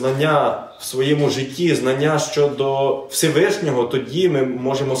це знання в своєму житті, знання щодо Всевишнього, тоді ми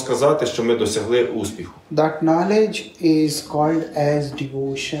можемо сказати, що ми досягли успіху. That knowledge is called as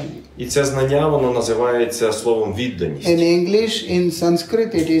devotion. І це знання, воно називається словом відданість. In English, in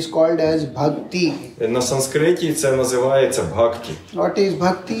Sanskrit, it is called as bhakti. На санскриті це називається бхакті. What is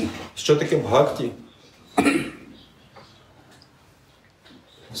bhakti? Що таке бхакті?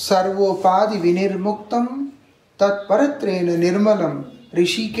 Sarvopadi vinirmuktam tat paratrena nirmalam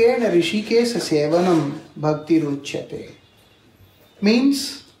rishikena rishikesa sevanam bhakti ruchyate. Means,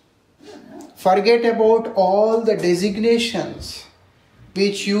 forget about all the designations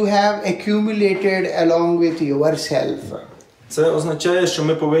which you have accumulated along with yourself. Це означає, що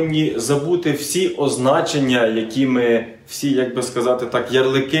ми повинні забути всі означення, які ми, всі, як би сказати так,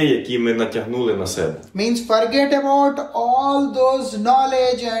 ярлики, які ми натягнули на себе. Means forget about all those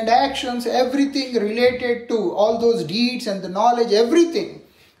knowledge and actions, everything related to all those deeds and the knowledge, everything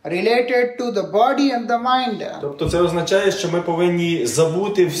related to the body and the mind. Тобто це означає, що ми повинні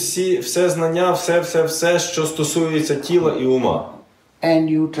забути все знання, все, що стосується тіла і ума. And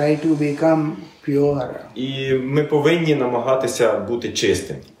you try to become pure. І ми повинні намагатися бути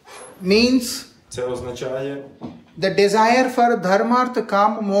чистим. Means Це означає the desire for dharmartha,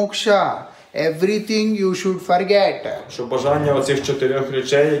 kama, moksha, everything you should forget. що бажання оцих 4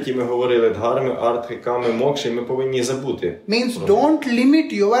 речей, які ми говорили, дхарми, артхи, ками, мокші, ми повинні забути. Means don't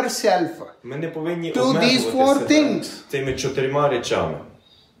limit yourself Ми не повинні to these 4 обмежувати things. себе цими 4 речами.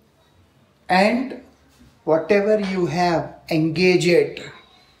 And whatever you have, engage it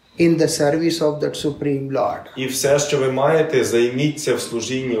in the service of that Supreme Lord. І все, що ви маєте, займіться в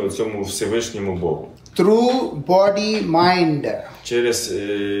служінні цьому Всевишньому Богу. Through body, mind. Через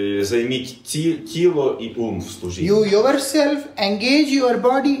займіть тіло і ум в служінні. You yourself engage your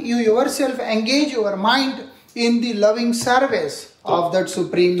body, you yourself engage your mind in the loving service of that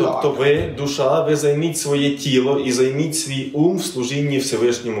Supreme Тобто Lord. ви, душа, ви займіть своє тіло і займіть свій ум в служінні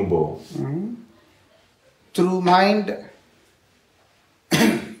Всевишньому Богу. Through mind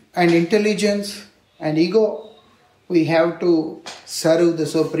and intelligence and ego, we have to serve the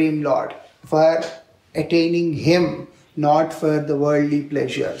Supreme Lord for attaining Him, not for the worldly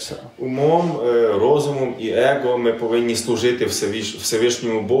pleasures. Умом, розумом і его ми повинні служити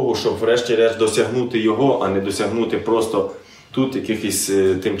Всевишньому Богу, щоб врешті-решт досягнути Його, а не досягнути просто тут якихось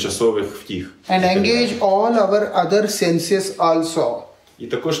тимчасових втіх. And engage all our other senses also. І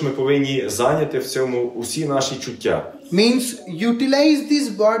також ми повинні зайняти в цьому усі наші чуття. Means utilize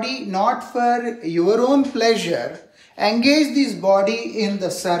this body not for your own pleasure. Engage this body in the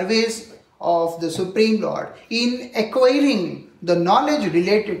service of the Supreme Lord, in acquiring the knowledge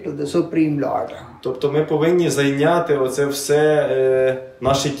related to the Supreme Lord. Тобто ми повинні зайняти оце все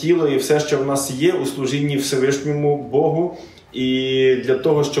наше тіло і все, що в нас є у служінні Всевишньому Богу, і для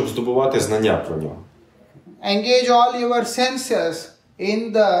того, щоб здобувати знання про нього. Engage all your senses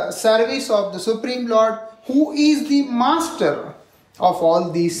in the service of the Supreme Lord, who is the master of all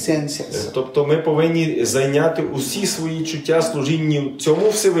these senses. Тобто ми повинні зайняти усі свої чуття служінню цьому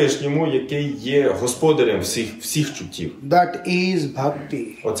Всевишньому, який є господарем всіх чуттів. That is bhakti.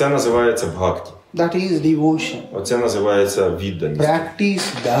 Оце називається бхакті. That is devotion. Оце називається відданість. Practice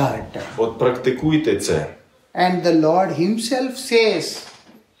that. От практикуйте це. And the Lord Himself says,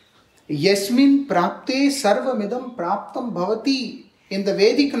 Yasmin prapte sarvamidam praptam bhavati. In the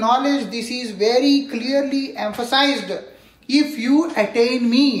Vedic knowledge, this is very clearly emphasized. If you attain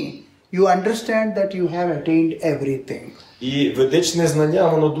me, you understand that you have attained everything. І ведичне знання,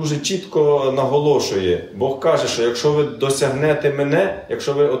 воно дуже чітко наголошує. Бог каже, що якщо ви досягнете мене,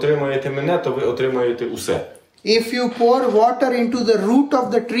 якщо ви отримаєте мене, то ви отримаєте усе. If you pour water into the root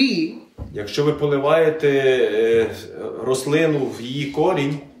of the tree, якщо ви поливаєте рослину в її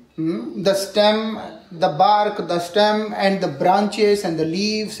корінь, the stem, the bark, the stem and the branches and the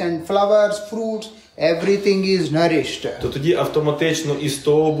leaves and flowers, fruits, everything is nourished. То тоді автоматично і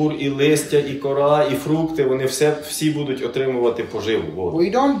стовбур, і листя, і кора, і фрукти, вони всі будуть отримувати поживу, воду.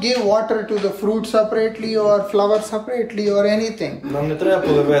 We don't give water to the fruit separately or flower separately or anything. Нам не треба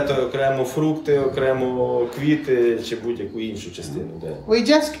поливати окремо фрукти, окремо квіти чи будь-яку іншу частину дерева. We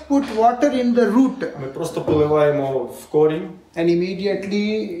just put water in the root. Ми просто поливаємо в корінь. And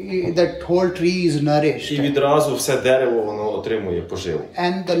immediately that whole tree is nourished. І відразу все дерево воно отримує поживу.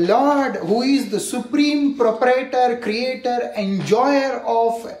 And the Lord, who is the supreme proprietor, creator, enjoyer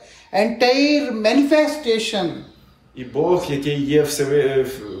of entire manifestation. І Бог, який є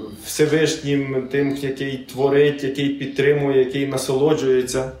Всевишнім, тим, який творить, який підтримує, який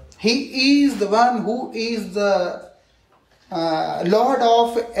насолоджується. He is the one who is the Lord of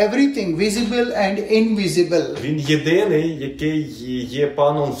everything, visible and invisible. Він єдиний, який є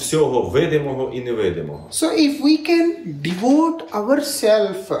паном всього видимого і невидимого. So if we can devote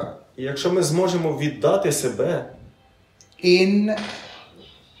ourselves І якщо ми зможемо віддати себе in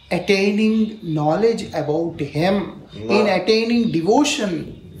attaining knowledge about Him, in attaining devotion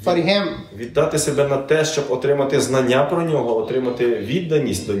for Him, віддати себе на те, щоб отримати знання про нього, отримати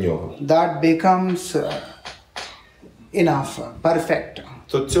відданість до нього, that becomes enough, perfect.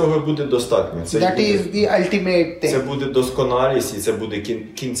 то цього буде достатньо. That is the ultimate Це thing. буде досконалість і це буде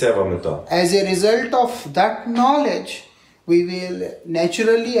кінцева мета. As a result of that knowledge, we will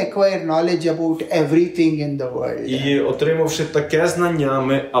naturally acquire knowledge about everything in the world. І отримавши таке знання,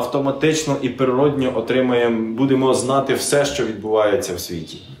 ми автоматично і природньо будемо знати все, що відбувається в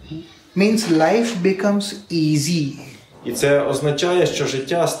світі. Means life becomes easy. І це означає, що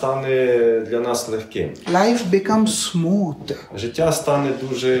життя стане для нас легким. Life becomes smooth. Життя стане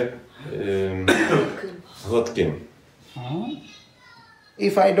дуже гладким.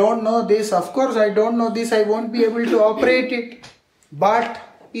 If I don't know this, of course I don't know this, I won't be able to operate it. But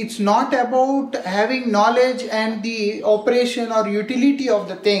it's not about having knowledge and the operation or utility of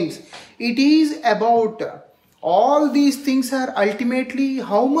the things. It is about all these things are ultimately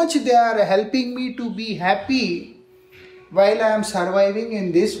how much they are helping me to be happy while I am surviving in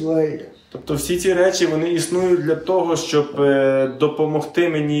this world. Тобто всі ці речі, вони існують для того, щоб допомогти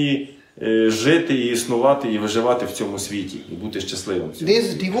мені жити і існувати і виживати в цьому світі і бути щасливим. This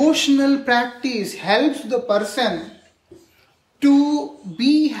devotional practice helps the person to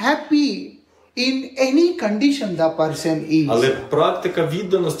be happy in any condition the person is. Але практика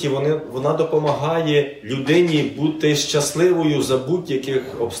відданості, вона допомагає людині бути щасливою за будь-яких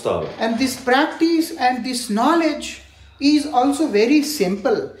обставин. And this practice and this knowledge is also very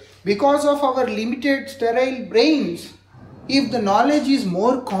simple because of our limited sterile brains. If the knowledge is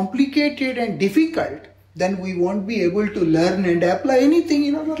more complicated and difficult, then we won't be able to learn and apply anything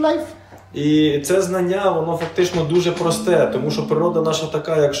in our life. І це знання, воно фактично дуже просте, тому що природа наша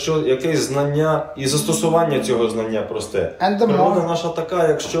така, якщо якесь знання і застосування цього знання просте. Природа наша така,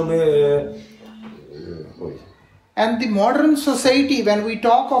 якщо ми... And the modern society, when we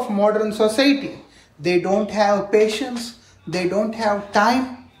talk of modern society, they don't have patience, they don't have time,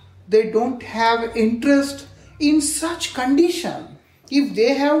 they don't have interest in such condition. If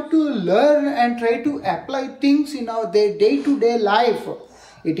they have to learn and try to apply things in their day-to-day life,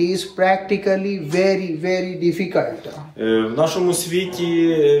 it is practically very, very difficult. В нашому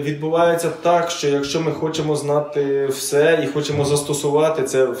світі відбувається так, що якщо ми хочемо знати все і хочемо застосувати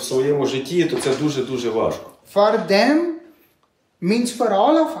це в своєму житті, то це дуже-дуже важко. For them, means for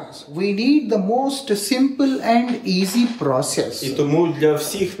all of us, we need the most simple and easy process. І тому для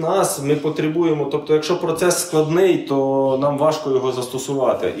всіх нас ми потребуємо, тобто якщо процес складний, то нам важко його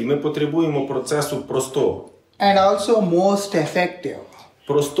застосувати. І ми потребуємо процесу простого. And also most effective.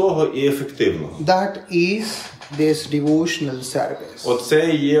 Простого і ефективного. That is this devotional service. Оце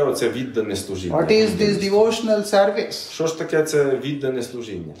і є оце віддане служіння. What is this devotional service? Що ж таке це віддане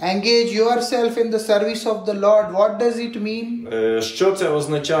служіння? Engage yourself in the service of the Lord. What does it mean? Що це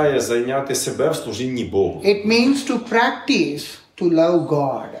означає зайняти себе в служінні Богу? It means to practice to love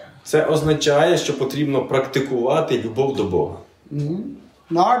God. Це означає, що потрібно практикувати любов до Бога.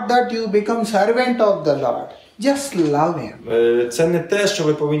 Not that you become servant of the Lord. Just love him. Це не те, що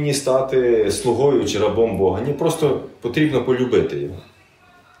ви повинні стати слугою чи рабом Бога. Ні, просто потрібно полюбити його.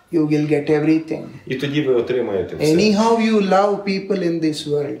 You will get everything. І тоді ви отримаєте все. Anyhow you love people in this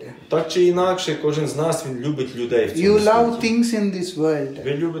world. Так чи інакше, кожен з нас, він любить людей в цьому You світі. love things in this world.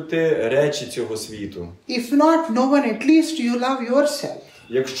 Ви любите речі цього світу. If not no one, at least you love yourself.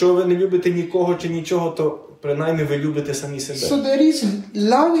 Якщо ви не любите нікого чи нічого, то принаймні ви любите самі себе. So there is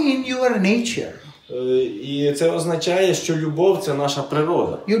love in your nature. І це означає, що любов – це наша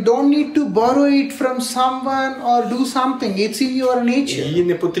природа. You don't need to borrow it from someone or do something. It's in your nature. Її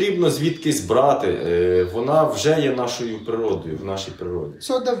не потрібно звідкись брати. Вона вже є нашою природою, в нашій природі.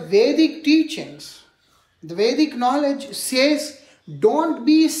 So the Vedic teachings, the Vedic knowledge says, don't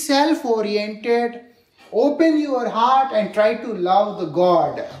be self-oriented. Open your heart and try to love the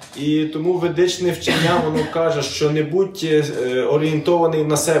God. І тому ведичне вчення, воно каже, що не будь орієнтований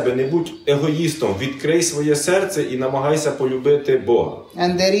на себе, не будь егоїстом, відкрий своє серце і намагайся полюбити Бога.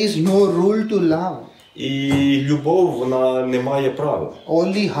 And there is no rule to love. І любов, вона не має правил.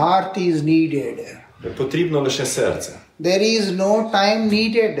 Only heart is needed. Потрібно лише серце. There is no time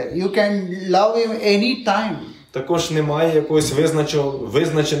needed. You can love him any time. Також немає якогось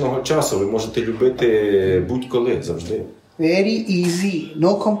визначеного часу. Ви можете любити будь-коли, завжди. Very easy,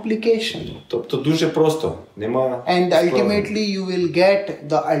 no complication. Тобто дуже просто, нема. And ultimately you will get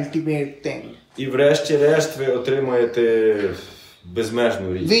the ultimate thing. І врешті-решт ви отримаєте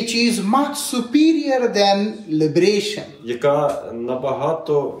безмежну річ. Which is much superior than liberation. Яка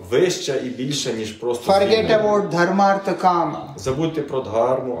набагато вища і більша, ніж просто Forget звільнення. about dharma, artha, kama. Забудьте про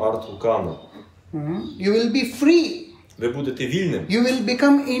дхарму, арту, каму. You will be free. Ви будете вільним. You will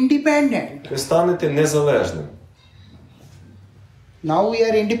become independent. Ви станете незалежним. Now we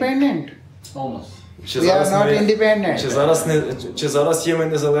are independent. We are not independent. Чи зараз є ми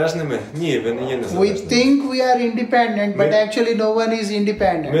незалежними? Ні, ви не є We незалежними. think we are independent, but actually no one is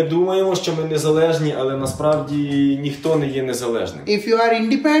independent. Ми думаємо, що ми незалежні, але насправді ніхто не є незалежним. If you are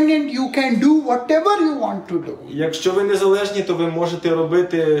independent, you can do whatever you want to do. Якщо ви незалежні, то ви можете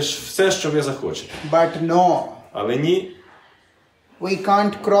робити все, що ви захочете. But no. Але ні. We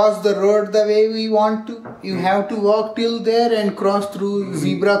can't cross the road the way we want to. You have to walk till there and cross through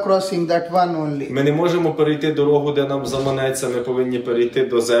zebra crossing, that one only. Ми не можемо перейти дорогу, де нам заманеться. Ми повинні перейти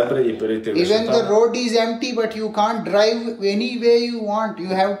до зебри і перейти лише Even the там. road is empty, but you can't drive any way you want. You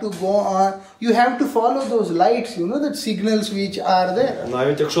have to go on. You have to follow those lights, you know, that signals which are there.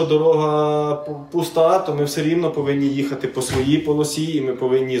 Навіть якщо дорога пуста, то ми все рівно повинні їхати по своїй полосі, і ми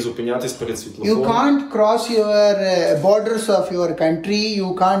повинні зупинятись перед світлофором. You can't cross your borders of your country.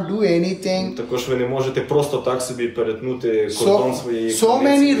 You can't do anything. Також ви не можете просто так собі перетнути кордон своєї So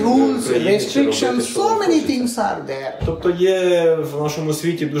many rules, restrictions, so many things are there. Тобто є в нашому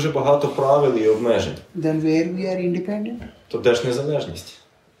світі дуже багато правил і обмежень. Then where we are independent? То де ж незалежність?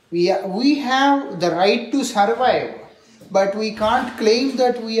 We have the right to survive, but we can't claim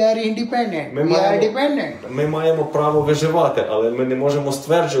that we are independent. We are dependent. Ми маємо право виживати, але ми не можемо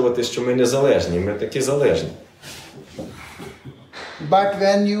стверджувати, що ми незалежні. Ми таки залежні. But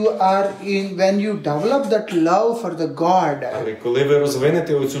when you develop that love for the God, Але коли ви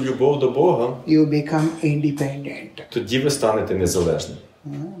розвинете оцю любов до Бога, you become independent. тоді ви станете незалежним.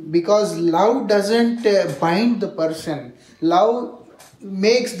 Because love doesn't bind the person. Love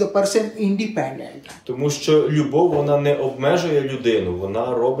makes the person independent. Тому що любов, вона не обмежує людину,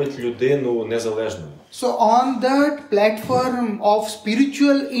 вона робить людину незалежною. So on that platform of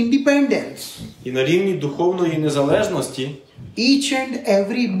spiritual independence, І на рівні духовної незалежності each and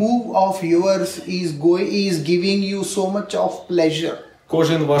every move of yours is giving you so much of pleasure.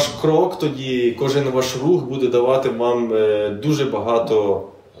 кожен ваш крок тоді, кожен ваш рух буде давати вам дуже багато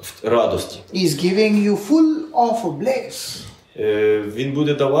радості. Is giving you full of bliss. Він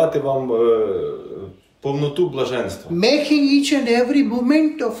буде давати вам повноту блаженства. Making each and every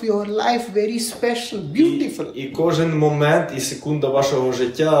moment of your life very special, beautiful. І кожен момент і секунда вашого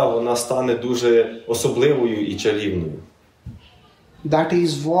життя, вона стане дуже особливою і чарівною. That is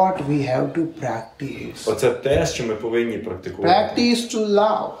what we have to practice. Оце те, що ми повинні практикувати. Practice to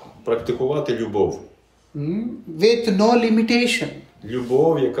love. Практикувати любов. With no limitation.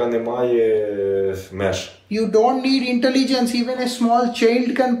 Любов, яка не має меж. You don't need intelligence, even a small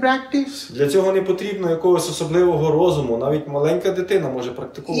child can practice. Для цього не потрібно якогось особливого розуму, навіть маленька дитина може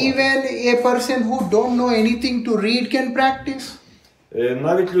практикувати. Even a person who don't know anything to read can practice.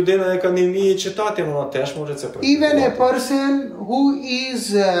 Навіть людина, яка не вміє читати, вона теж може це практикувати. Even a person who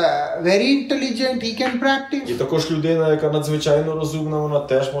is very intelligent, he can practice. І також людина, яка надзвичайно розумна, вона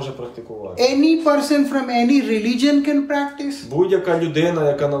теж може практикувати. Any person from any religion can practice. Будь-яка людина,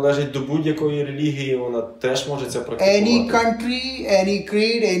 яка належить до будь-якої релігії, вона теж може це практикувати. Any country, any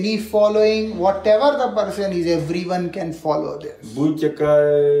creed, any following, whatever the person is, everyone can follow this.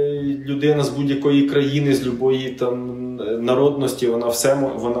 Будь-яка людина з будь-якої країни, з любої там народності,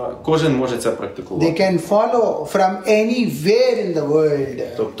 кожен може це практикувати. They can follow from anywhere in the world.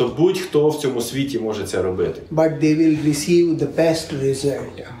 Тобто будь-хто в цьому світі може це робити. But they will receive the best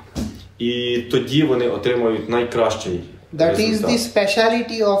result. І тоді вони отримають найкращий That is результат. the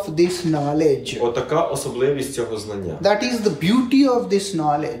speciality of this knowledge. Отака особливість цього знання. That is the beauty of this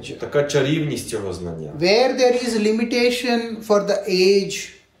knowledge. Така чарівність цього знання. Where there is limitation for the age,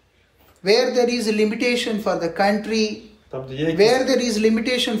 where there is limitation for the country, Там, де є where there is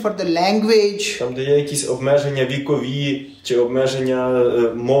limitation for the language, там, де є якісь обмеження вікові, чи обмеження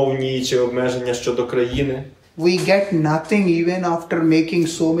мовні, чи обмеження щодо країни, we get nothing even after making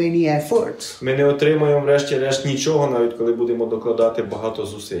so many efforts. ми не отримаємо врешті-решт нічого, навіть коли будемо докладати багато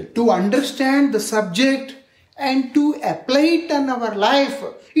зусиль. To understand the subject and to apply it in our life,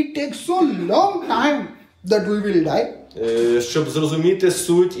 it takes so long time that we will die. Щоб зрозуміти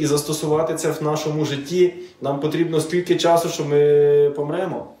суть і застосувати це в нашому житті, нам потрібно стільки часу, що ми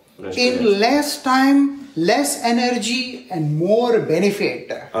помремо. In less time, less energy and more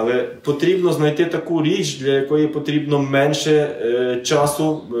benefit. Але потрібно знайти таку річ, для якої потрібно менше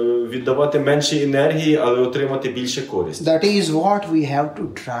часу, віддавати менше енергії, але отримати більше користі. That is what we have to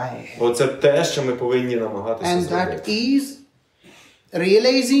try. Оце те, що ми повинні намагатися And зробити. that is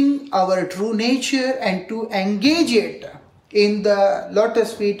realizing our true nature and to engage it in the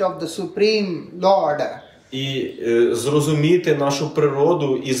lotus feet of the Supreme Lord. І зрозуміти нашу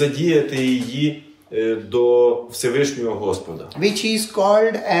природу і задіяти її до Всевишнього Господа. Which is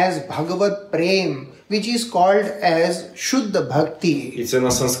called as Bhagavad Prem, which is called as Shuddha Bhakti. І це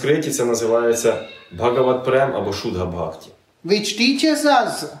на санскриті це називається Bhagavad Prem або Шудга Бхакті. which teaches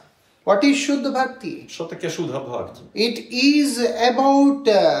us what is Shuddha Bhakti. Що таке Шудга Бхакті? It is about,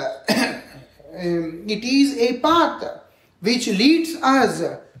 it is a path which leads us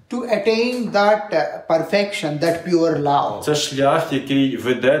to attain that perfection, that pure love. Це шлях, який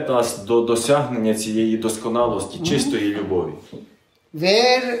веде нас до досягнення цієї досконалості, чистої любові.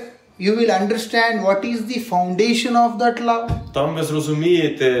 Where you will understand what is the foundation of that love. Там ви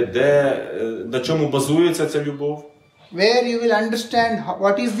зрозумієте, на чому базується ця любов. Where you will understand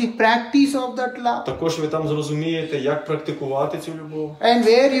what is the practice of that love. Також ви там зрозумієте, як практикувати цю любов. And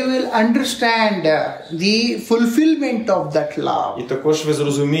where you will understand the fulfillment of that love. І також ви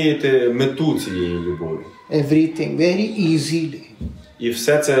зрозумієте мету цієї любові. Everything very easily. І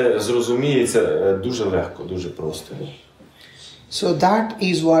все це зрозуміється дуже легко, дуже просто. So that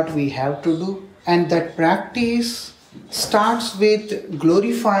is what we have to do. And that practice starts with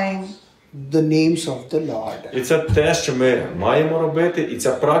glorifying the names of the Lord. І це те, що ми маємо робити, і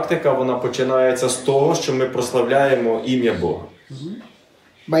ця практика, вона починається з того, що ми прославляємо ім'я Бога.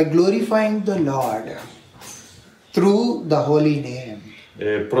 By glorifying the Lord through the holy name.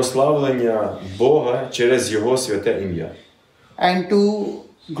 Прославлення Бога через Його святе ім'я. And to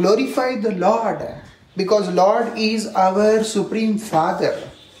glorify the Lord, because Lord is our Supreme Father.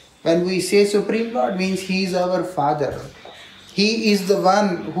 When we say Supreme Lord, means He is our Father. He is the one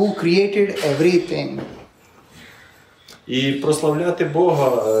who created everything. І прославляти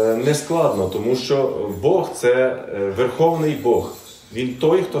Бога не складно, тому що Бог – це Верховний Бог. Він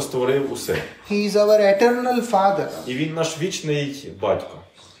той, хто створив усе. He is our eternal Father. І Він наш вічний батько.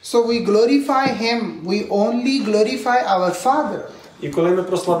 So we glorify Him, we only glorify our Father. І коли ми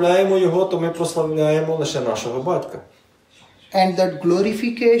прославляємо Його, то ми прославляємо лише нашого батька. And that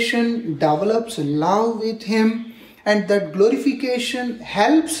glorification develops love with Him. And that glorification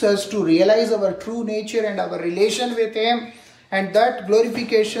helps us to realize our true nature and our relation with Him. And that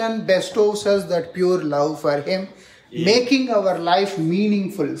glorification bestows us that pure love for Him, making our life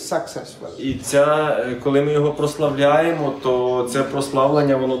meaningful, successful. І коли ми Його прославляємо, то це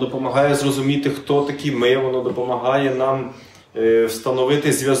прославлення, воно допомагає зрозуміти, хто такі ми, воно допомагає нам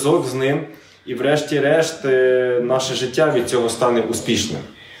встановити зв'язок з Ним. І врешті-решт наше життя від цього стане успішним.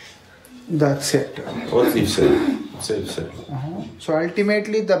 That's it. От і все. Це і все. So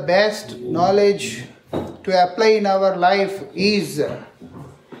ultimately the best knowledge to apply in our life is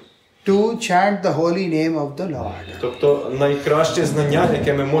to chant the holy name of the Lord. Тобто найкраще знання,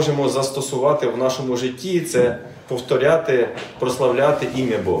 яке ми можемо застосувати в нашому житті, це повторяти, прославляти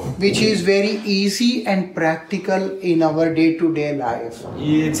ім'я Бога. Which is very easy and practical in our day-to-day life.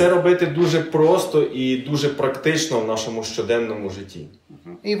 І це робити дуже просто і дуже практично в нашому щоденному житті.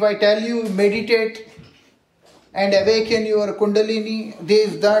 If I tell you meditate and awaken your kundalini, this,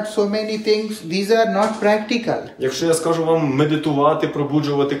 that, so many things, these are not practical. Якщо я скажу вам медитувати,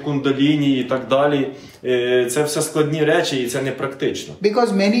 пробуджувати кундаліні і так далі, це все складні речі і це не практично.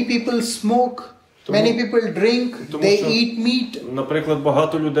 Because many people smoke, many people drink, they eat meat. Наприклад,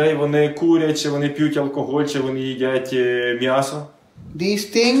 багато людей, вони курять, чи вони п'ють алкоголь, чи вони їдять м'ясо.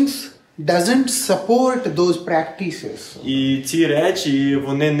 These things doesn't support those practices. І ці речі,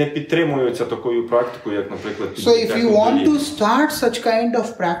 вони не підтримуються такою практикою, як, наприклад, So if you want to start such kind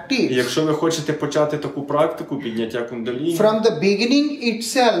of practice, якщо ви хочете почати таку практику підняття кундаліні, from the beginning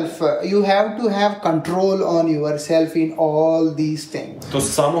itself, you have to have control on yourself in all these things. то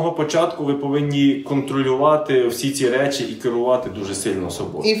з самого початку ви повинні контролювати всі ці речі і керувати дуже сильно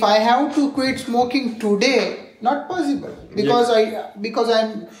собою. If I have to quit smoking today, not possible, because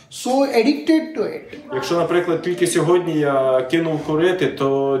I'm so addicted to it. Якщо, наприклад, тільки сьогодні я кинув курити,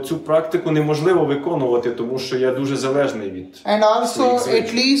 то цю практику неможливо виконувати, тому що я дуже залежний від. And also,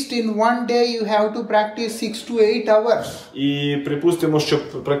 at least in one day you have to practice 6 to 8 hours. І припустимо,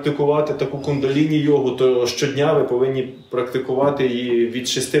 щоб практикувати таку кундаліні-йогу, то щодня ви повинні практикувати її від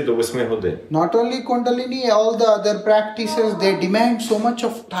 6 до 8 годин. Not only kundalini, all the other practices, they demand so much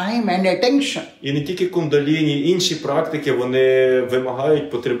of time and attention. І не тільки кундаліні, інші практики, вони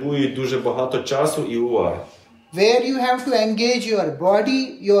вимагають, потребують дуже багато часу і уваги. Where you have to engage your body,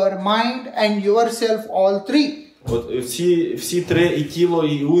 your mind and yourself, all three. От всі три, і тіло,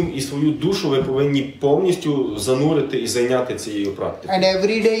 і ум, і свою душу ви повинні повністю занурити і зайняти цією практикою. And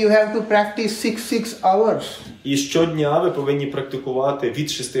every day you have to practice 6 hours. І щодня ви повинні практикувати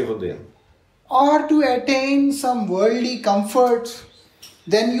від 6 годин. Or to attain some worldly comforts,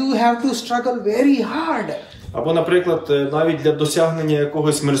 then you have to struggle very hard. Або, наприклад, навіть для досягнення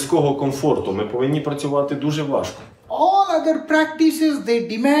якогось мирського комфорту ми повинні працювати дуже важко. All other practices,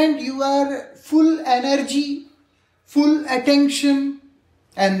 they demand your full energy, full attention,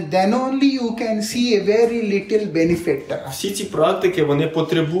 And then only you can see a very little benefit. Всі ці практики, вони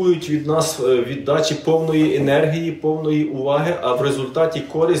потребують від нас віддачі повної енергії, повної уваги, а в результаті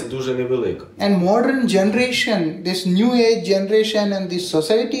користь дуже невелика. And modern generation, this new age generation and this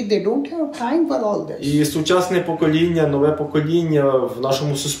society, they don't have time for all this. І сучасне покоління, нове покоління в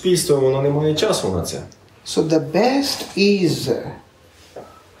нашому суспільстві, воно не має часу на це. So the best is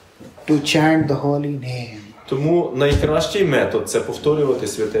to chant the holy name. Тому найкращий метод – це повторювати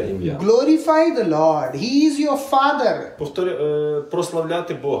святе ім'я. Glorify the Lord. He is your Father.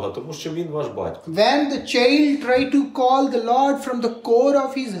 Прославляти Бога, тому що Він ваш батько. When the child tried to call the Lord from the core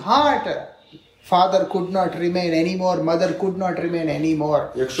of his heart, father could not remain anymore, mother could not remain anymore.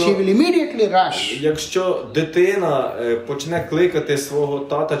 She will immediately rush. Якщо дитина почне кликати свого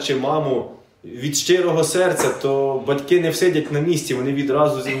тата чи маму від щирого серця, то батьки не всидять на місці, вони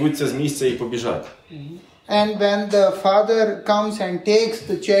відразу зірвуться з місця і побіжать. And when the father comes and takes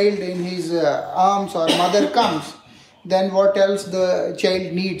the child in his arms, or mother comes, then what else the child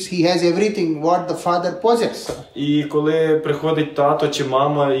needs? He has everything what the father possesses. І коли приходить тато чи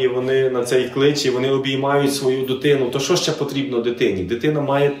мама, і вони на цей клич, і вони обіймають свою дитину, то що ще потрібно дитині? Дитина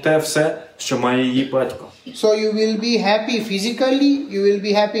має те все, що має її батько. So you will be happy physically, you will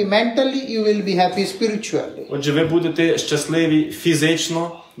be happy mentally, you will be happy spiritually. Отже, ви будете щасливі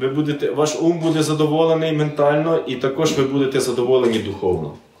фізично, ваш ум буде задоволений ментально, і також ви будете задоволені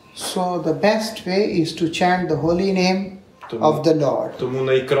духовно. So the best way is to chant the holy name of the Lord. Тому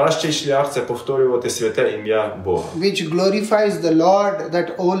найкращий шлях – це повторювати святе ім'я Бога. Which glorifies the Lord, that,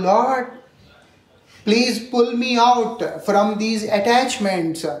 O Lord, please pull me out from these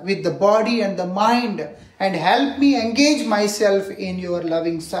attachments with the body and the mind and help me engage myself in your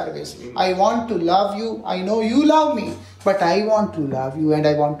loving service. I want to love you. I know you love me, but I want to love you and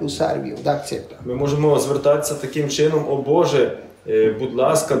I want to serve you. That's it. Ми можемо звертатися таким чином: «О Боже, будь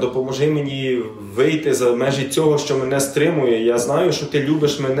ласка, допоможи мені вийти за межі цього, що мене стримує. Я знаю, що ти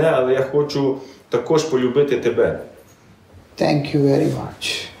любиш мене, але я хочу також полюбити тебе». Thank you very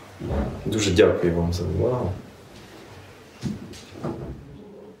much. Дуже дякую вам за увагу.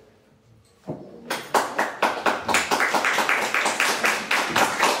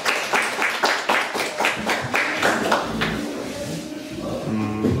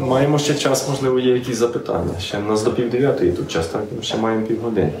 Маємо ще час, можливо, є якісь запитання. Ще в нас до 8:30 тут час, так? Ще маємо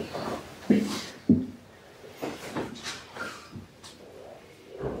півгодини.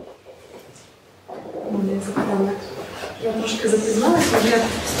 Я трошки запізналася, вже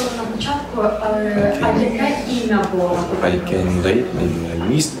сказала на початку, а яке ім'я Бога? I can read, maybe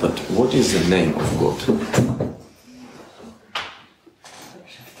I missed, but what is the name of God?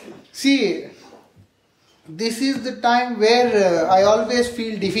 See, this is the time where I always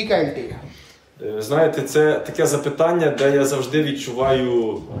feel difficulty. Знаєте, це таке запитання, де я завжди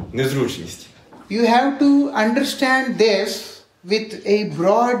відчуваю незручність. You have to understand this with a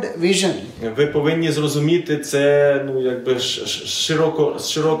broad vision. Ви повинні зрозуміти це, якби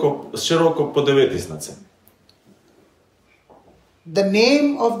широко подивитись на це. The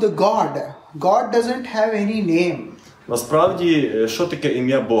name of the God. God doesn't have any name. Насправді, що таке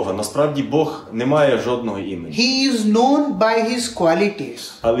ім'я Бога? Насправді Бог не має жодного імені. He is known by his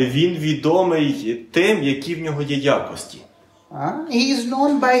qualities. Але він відомий тим, які в нього є якості. He is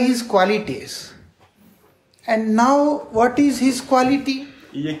known by his qualities. And now, what is his quality?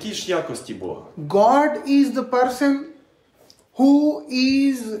 І які ж якості Бога? God is the person who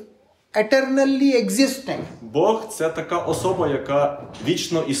is eternally existing. Бог – це така особа, яка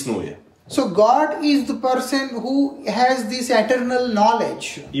вічно існує. So God is the person who has this eternal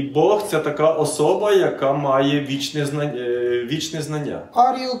knowledge. І Бог – це така особа, яка має вічне знання.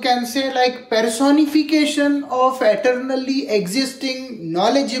 Or you can say like personification of eternally existing,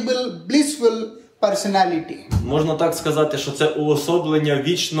 knowledgeable, blissful personality. Можна так сказати, що це уособлення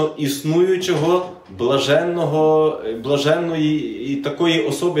вічно існуючого, блаженної і такої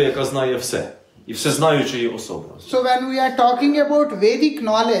особи, яка знає все. І всезнаючої особи. So when we are talking about Vedic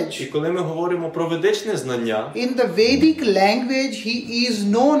knowledge, і коли ми говоримо про ведичне знання, in the Vedic language he is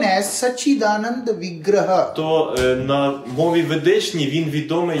known as Satchidananda Vigraha. То на мові ведичній він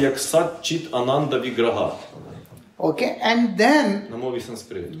відомий як Сатчит Ананда Віграха. Okay, and then на мові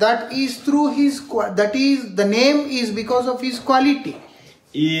санскриту. That is through his, that is, the name is because of his quality.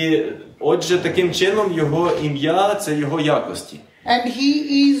 І отже, таким чином його ім'я – це його якості. And he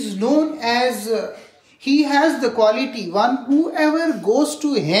is known as, he has the quality, one whoever goes to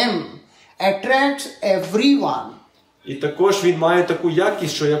him attracts everyone. І також він має таку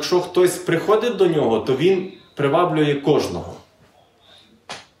якість, що якщо хтось приходить до нього, то він приваблює кожного.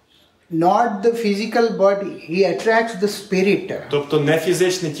 not the physical body. He attracts the spirit Тобто не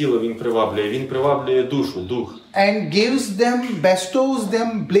фізичне тіло він приваблює душу, дух. and bestows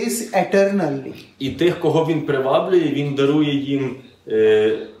them bliss eternally. І тих, кого він приваблює, він дарує їм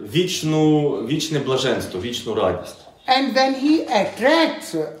вічне блаженство, вічну радість. And when he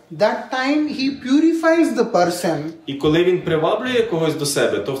attracts, that time he purifies the person. І коли він приваблює когось до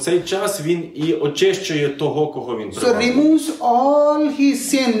себе, то в цей час він і очищує того, кого він So приваблює. removes all his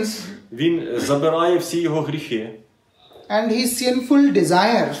sins Він забирає всі його гріхи. and his sinful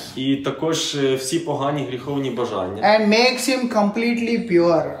desires І також всі погані гріховні бажання. and makes him completely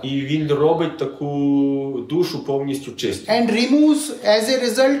pure. І він робить таку душу повністю чисту. And removes, as a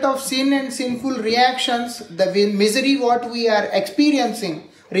result of sin and sinful reactions, the misery what we are experiencing,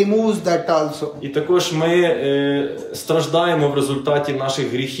 removes that also. І також ми страждаємо в результаті наших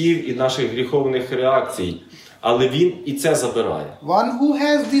гріхів і наших гріховних реакцій. Але він і це забирає. One who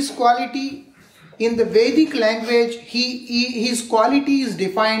has this quality, in the Vedic language, his quality is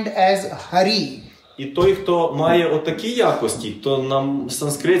defined as Hari. І той, хто має отакі якості, то на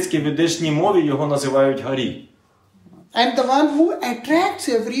санскритській ведичній мові його називають Гарі. And the one who attracts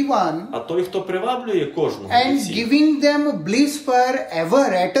everyone А той, хто приваблює кожного and всіх, giving them bliss forever,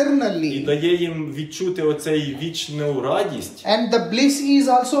 і eternally. дає їм відчути оцей вічну радість. And the bliss is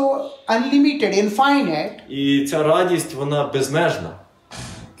also unlimited, infinite, І ця радість, вона безмежна.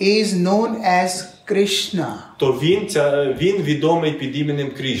 is known as Krishna. То він відомий під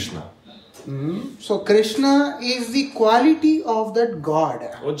іменем Кришна. So Krishna is the quality of that God.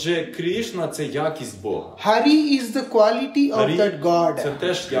 Отже, Кришна – це якість Бога. Hari is the quality of Гарі that – це God,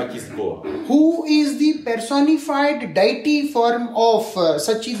 теж якість Бога. who is the personified deity form of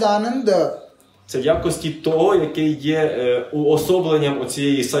Sachidananda. Це якості того, який є уособленням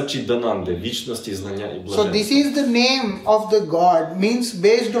оцієї Саччідананди, вічності, знання і So блаженства. this is the name of the God, means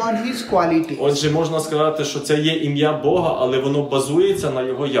based on his quality. Отже, можна сказати, що це є ім'я Бога, але воно базується на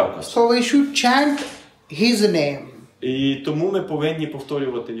його якості. So we should chant his name. І тому ми повинні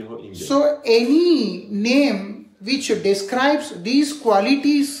повторювати його ім'я. So any name which describes these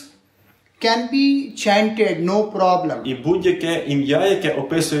qualities can be chanted, no problem. І будь-яке ім'я, яке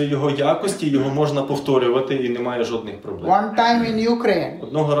описує його якості, його можна повторювати і немає жодних проблем. One time in Ukraine,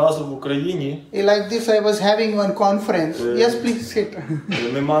 Одного разу в Україні like this I was having one conference. Yes, please sit.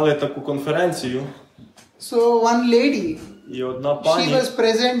 ми мали таку конференцію, So one lady, і одна she пані, was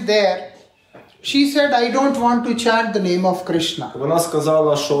present there. She said, I don't want to chant the name of Krishna. вона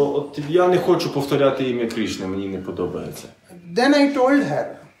сказала, що от я не хочу повторяти ім'я Кришни, мені не подобається. Then I told her,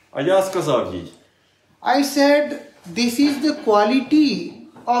 А я сказав їй, I said, this is the quality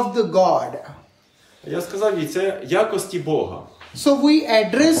of the God. я сказав їй, це якості Бога. So we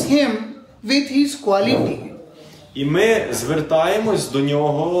address him with his quality. І ми звертаємось до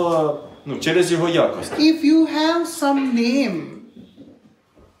нього через його якості. If you have some name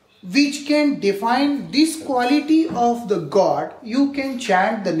which can define this quality of the God, you can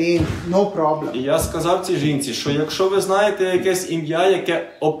chant the name, no problem. І я сказав цій жінці, що якщо ви знаєте якесь ім'я, яке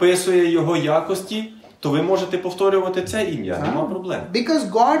описує його якості, то ви можете повторювати це ім'я, нема проблем.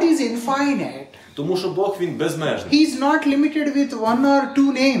 Because God is infinite. Тому що Бог, він безмежний. He is not limited with one or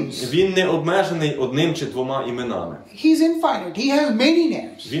two names. Він не обмежений одним чи двома іменами. He is infinite. He has many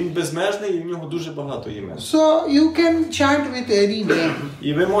names. Він безмежний і в нього дуже багато імен. So you can chant with any name.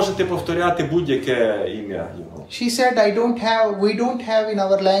 І ви можете повторяти будь-яке ім'я його. She said, we don't have in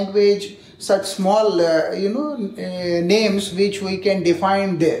our language such small, names which we can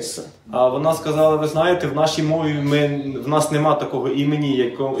define this. А вона сказала, ви знаєте, в нашій мові в нас нема такого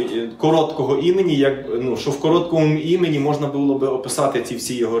імені, короткого імені, що в короткому імені можна було би описати ці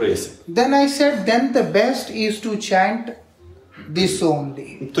всі його риси. Then I said, then the best is to chant this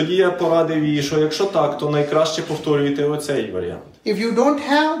only. Тоді я порадив їй, що якщо так, то найкраще повторюйте оцей варіант. If you don't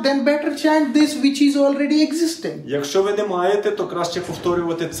have, then better chant this which is already existing. Якщо ви не маєте, то краще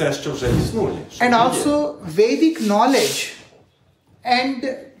повторювати це, що вже існує. And also Vedic knowledge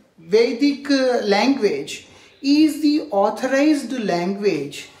and Vedic language is the authorized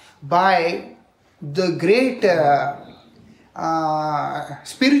language by the great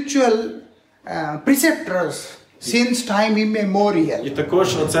spiritual preceptors since time immemorial. І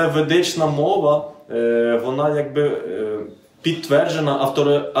також оця ведична мова, вона підтверджена,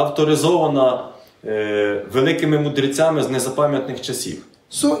 авторизована великими мудрецями з незапам'ятних часів.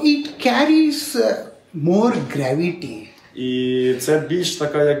 So it carries more gravity. І це більш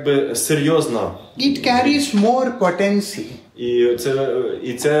така серйозна. It carries more potency.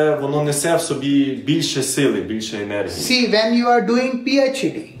 І це воно несе в собі більше сили, більше енергії. See, when you are doing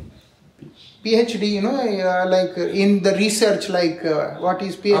PhD, PhD, you know, like in the research, like what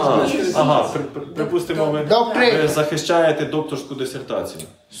is PhD? Припустимо, ви захищаєте докторську дисертацію.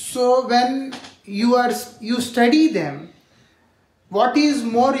 So when you study them, what is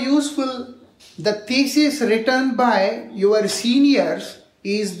more useful? The thesis written by your seniors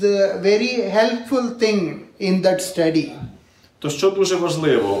is the very helpful thing in that study. То що дуже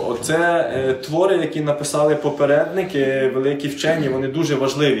важливо, оце твори, які написали попередники, великі вчені, вони дуже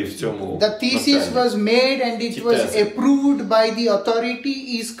важливі в цьому. The thesis was made and it was approved by the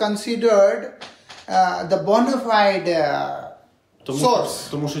authority is considered the bona fide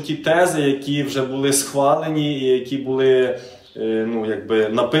source. Тому що ті тези, які вже були схвалені і які були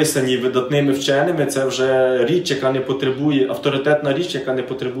написані видатними вченими, це вже річ, яка не потребує, авторитетна річ, яка не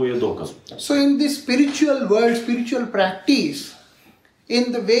потребує доказу. So in this spiritual world, spiritual practice, in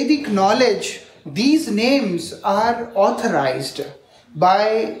the Vedic knowledge, these names are authorized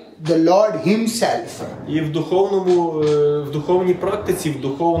by the Lord Himself. І в духовній практиці, в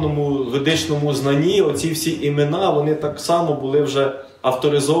духовному ведичному знанні оці всі імена, вони так само були вже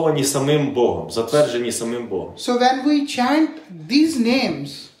авторизовані самим Богом, затверджені самим Богом. So when we chant these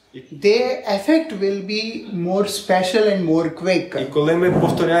names, their effect will be more special and more quick. І коли ми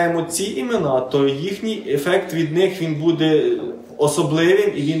повторяємо ці імена, то їхній ефект від них він буде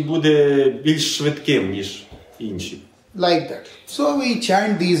особливим і він буде більш швидким, ніж інші. Like that. So we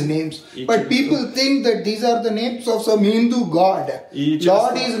chant these names. But people think that these are the names of some Hindu god.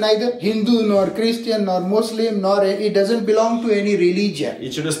 Lord is neither Hindu nor Christian nor Muslim nor it doesn't belong to any religion. І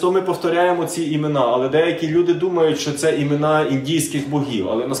через то ми повторяємо ці імена, але деякі люди думають, що це імена індійських богів,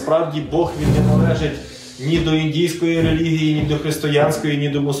 але насправді Бог він не належить ні до індійської релігії, ні до християнської, ні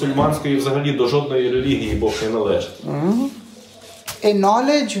до мусульманської, взагалі до жодної релігії Бог не належить. A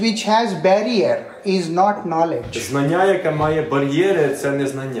knowledge which has barrier is not knowledge. Знання, яке має бар'єри, це не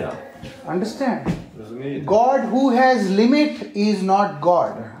знання. Understand? God who has limit is not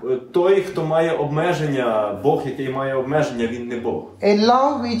God. Той, хто має обмеження, Бог, який має обмеження, він не Бог. A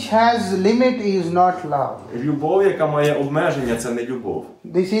love which has limit is not love. Любов, яка має обмеження, це не любов.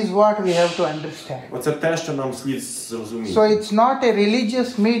 This is what we have to understand. Оце те, що нам слід зрозуміти. So it's not a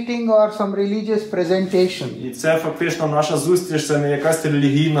religious meeting or some religious presentation. І це фактично наша зустріч, це не якась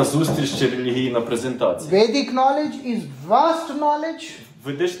релігійна зустріч чи релігійна презентація. Vedic knowledge is vast knowledge.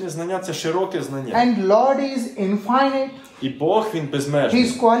 Ведичне знання – це широке знання. And Lord is infinite. І Бог, він безмежний.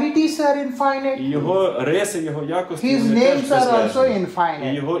 His qualities are infinite. І його риси, його якості, His вони теж names are also безмежні.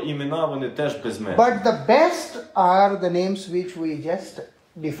 infinite. І його імена, вони теж безмежні. But the best are the names which we just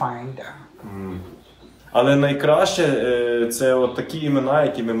defined. Але найкраще це от такі імена,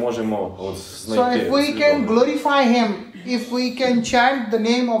 які ми можемо знайти. So if we can glorify Him, if we can chant the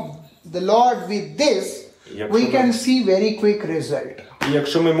name of the Lord with this, we can see very quick result. І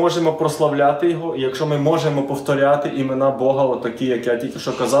якщо ми можемо прославляти Його, і якщо ми можемо повторяти імена Бога, отакі, як я тільки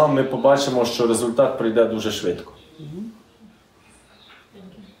що казав, ми побачимо, що результат прийде дуже швидко.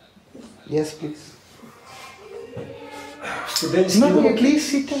 Yes, please.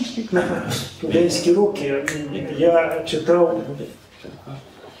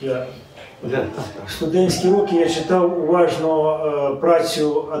 Студентські роки я читав уважно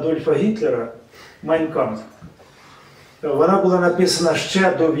працю Адольфа Гітлера «Майн кампф». Вона була написана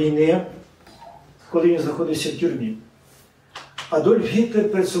ще до війни, коли він знаходився в тюрмі. Адольф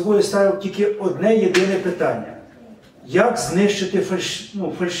Гітлер перед собою ставив тільки одне єдине питання. Як знищити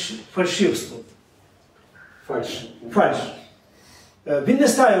фальшивство? Фальш. Він не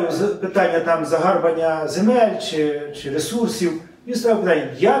ставив питання там загарбання земель чи ресурсів. Він ставив питання,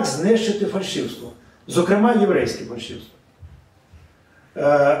 як знищити фальшивство. Зокрема, єврейське фальшивство.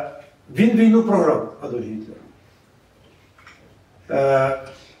 Він війну програв, Адольф Гітлер.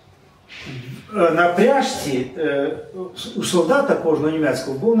 На пряжці у солдата кожного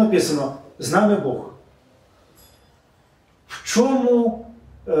німецького було написано «З нами Бог». В чому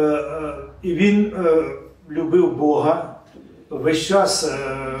і він любив Бога, весь час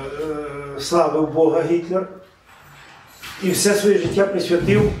славив Бога Гітлер і все своє життя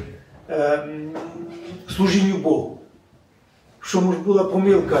присвятив служінню Богу. В чому ж була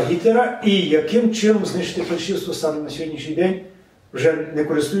помилка Гітлера і яким чином знищити фальшивство саме на сьогоднішній день, вже не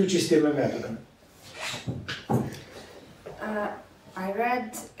користуючись тими методами. I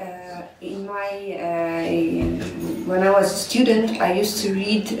read when I was a student, I used to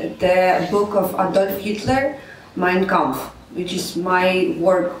read the book of Adolf Hitler, Mein Kampf, which is my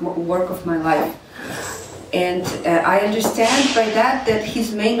work of my life. And I understand by that his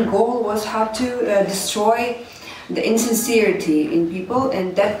main goal was how to destroy the insincerity in people and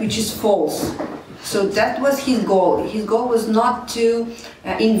that which is false. So that was his goal. His goal was not to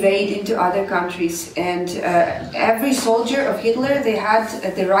invade into other countries. And every soldier of Hitler, they had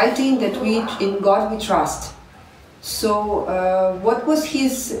the writing that in God we trust. So what was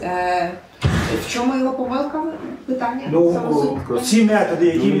his... В чому його помилка? Питання? Ну, ці методи,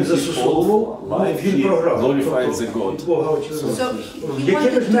 які він застосовував, він програв. So he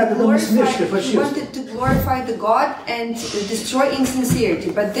wanted to glorify the God and destroy insincerity,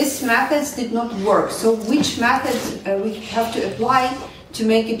 but these methods did not work. So which methods we have to apply to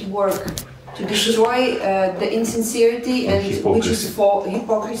make it work? To destroy the insincerity and which is for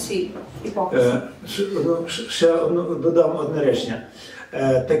hypocrisy. Ще додам одне речення.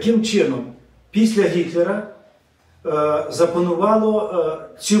 Таким чином, після Гітлера запанувало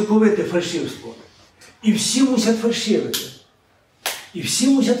цілковите фальшивство. І всі мусять фальшивити. І всі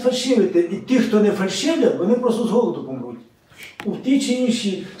мусять фальшивити. І ті, хто не фальшивлять, вони просто з голоду помруть. У тій чи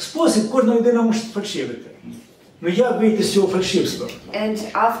інший спосіб кожна людина може фальшивити. Ну як вийти з цього фальшивства? And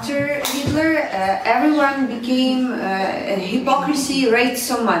after Hitler, everyone became hypocrisy rate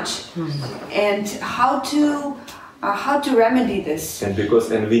so much. And how to remedy this? And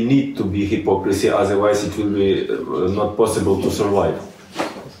we need to be hypocrisy, otherwise it will be not possible to survive.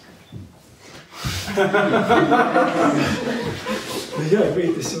 Як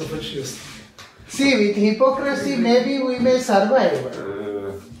вийти з цього фальшивства? See, with hypocrisy maybe we may survive.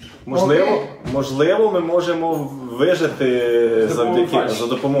 Можливо, ми можемо вижити за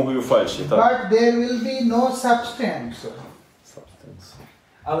допомогою фальші. Так? But there will be no substance.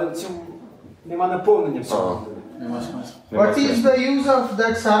 Але в цьому нема наповнення в цьому. What is the use of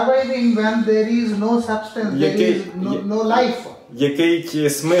that surviving when there is no substance, there is no life? Який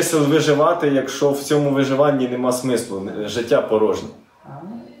смисл виживати, якщо в цьому виживанні нема смислу, життя порожнє?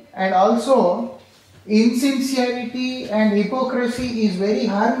 And also, insincerity and hypocrisy is very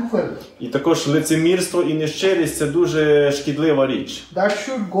harmful. І також лицемірство і нещирість – це дуже шкідлива річ. That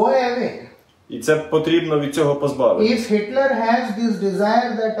should go away. І це потрібно від цього позбавити. If Hitler has this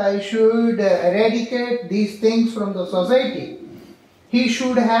desire that I should eradicate these things from the society, he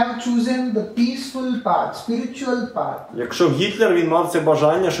should have chosen the peaceful path, spiritual path. Якщо Гітлер він мав це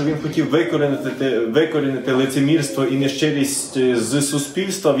бажання, що він хотів викорінити лицемірство і нещирість з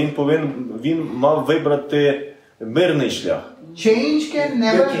суспільства, він мав вибрати мирний шлях. Change can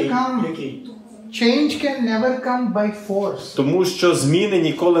never come by force. Тому що зміни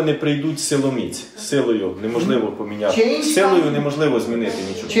ніколи не прийдуть силоміць. Силою неможливо поміняти. Силою неможливо змінити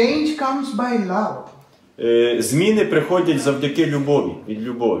нічого. Change comes by love. Зміни приходять завдяки любові, від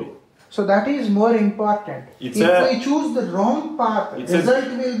любові. So that is more important. If we choose the wrong path, result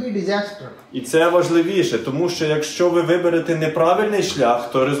will be disaster. І це важливіше, тому що якщо ви виберете неправильний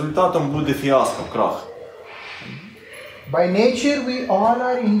шлях, то результатом буде фіаско, крах. By nature we all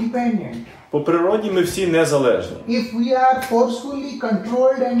are independent. По природі ми всі незалежні. If we are forcefully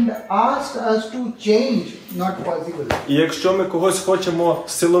controlled and asked us to change, not possible. І якщо ми когось хочемо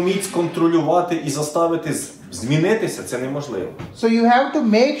силоміць контролювати і заставити змінитися, це неможливо. So you have to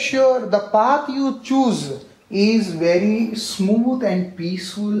make sure the path you choose is very smooth and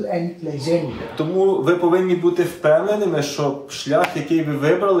peaceful and pleasant. Тому ви повинні бути впевненими, що шлях, який ви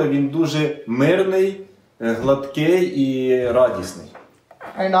вибрали, він дуже мирний, гладкий і радісний.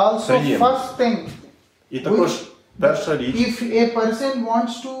 And also first thing, і також перша річ, if a person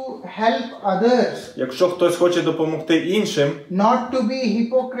wants to help others, якщо хтось хоче допомогти іншим, not to be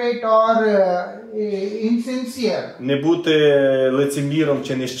hypocrite or insincere, не бути лицеміром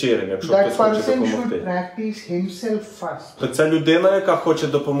чи нещирим, якщо хтось хоче допомогти, то ця людина, яка хоче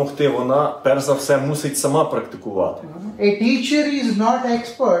допомогти, вона перш за все мусить сама практикувати. A teacher is not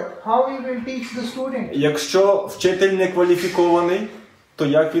expert, how he will teach the student? Якщо вчитель не кваліфікований, то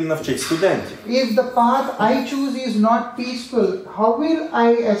як він навчить студентів? If the path I choose is not peaceful, how will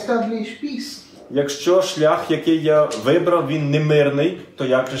I establish peace? Якщо шлях, який я вибрав, він не мирний, то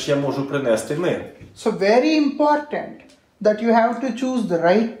як же ж я можу принести мир? So very important that you have to choose the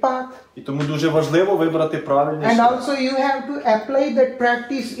right path. І тому дуже важливо вибрати правильний And шлях. also you have to apply that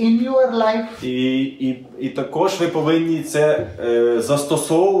practice in your life. І також ви повинні це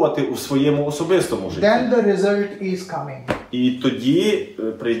застосовувати у своєму особистому житті. Then the result is coming. І тоді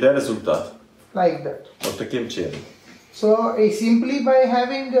прийде результат. Like that. От таким чином. So simply by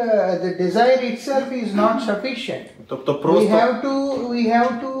having the desire itself is not sufficient. Тобто просто we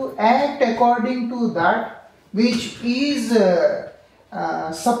have to act according to that which is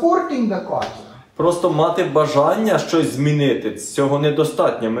supporting the cause. Просто мати бажання щось змінити, цього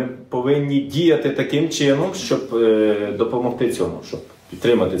недостатньо. Ми повинні діяти таким чином, щоб допомогти цьому, щоб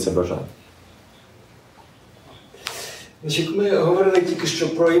підтримати це бажання. Значить, ми говорили тільки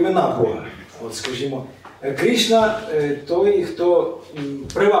що про імена Бога. От, скажімо, Кришна той, хто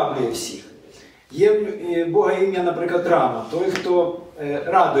приваблює всіх. Є Бога ім'я, наприклад, Рама, той, хто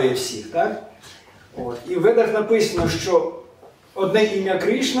радує всіх. Так? От. І в Ведах написано, що одне ім'я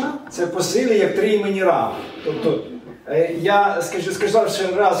Кришна – це по силі, як 3 імені Рами. Тобто, я, сказавши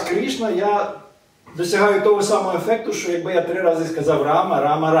раз Кришна, я досягаю того самого ефекту, що якби я 3 рази сказав Рама,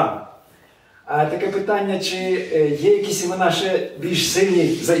 Рама, Рама. А таке питання, чи є якісь імена ще більш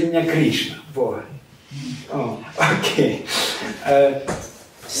сильні за ім'я Кришна, Бога? Okay.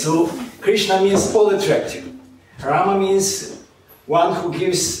 So Krishna means all attractive. Rama means one who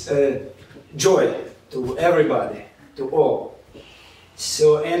gives joy to everybody, to all. So,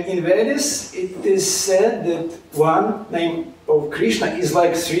 and in Vedas it is said that one name of Krishna is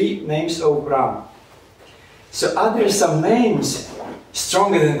like 3 names of Rama. So are there some names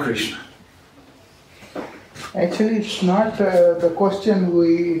stronger than Krishna? Actually, it's not the question we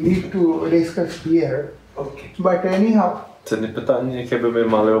need to discuss here. Okay. But anyhow. Це не питання, яке би ми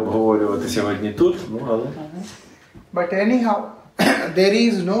мали обговорювати сьогодні тут, але... But anyhow, there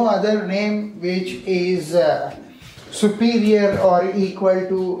is no other name which is superior or equal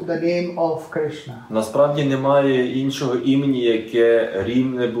to the name of Krishna. Насправді немає іншого імені, яке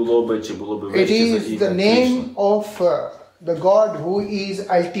рівне було би чи було би вище за ім'я Кришна. It is the name of the God who is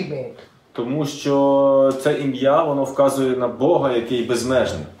ultimate. Тому що це ім'я, воно вказує на Бога, який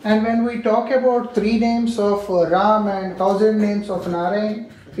безмежний. And when we talk about 3 names of Ram and 1000 names of Narayan,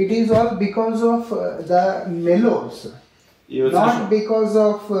 it is all because of the mellows. Not because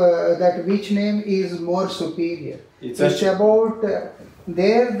of that which name is more superior. It's about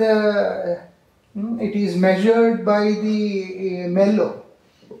there it is measured by the mellow.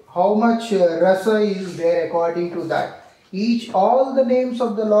 How much rasa is there according to that. All the names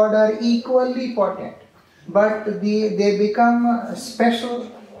of the Lord are equally potent, but they become special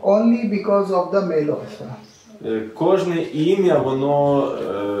only because of the mellows. Кожне ім'я,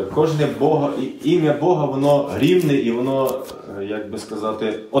 ім'я Бога, воно рівне і воно, як би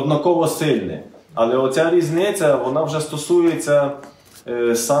сказати, однаково сильне. Але оця різниця, вона вже стосується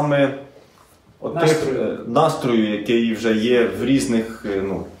саме настрою, який вже є в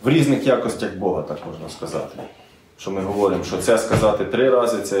різних якостях Бога, так можна сказати. Що ми говоримо, що це сказати 3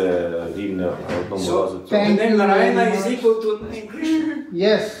 рази, це рівне одному разу. Narayana is equal to Krishna?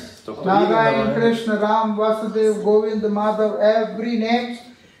 Yes. Narayan, Krishna, Ram, Vasudev, Govind, Madhav, every name,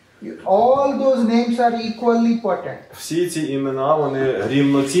 all those names are equally potent. Всі ці імена, вони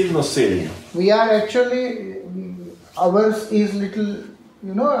рівноцінно сильні. We are actually, ours is little,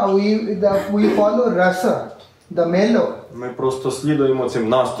 we follow rasa, the mellow. Ми просто слідуємо цим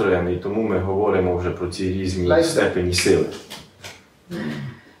настроям, і тому ми говоримо вже про ці різні степені сили.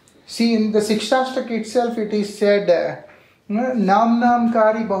 See, in the Sikshashtaka itself it is said, Nam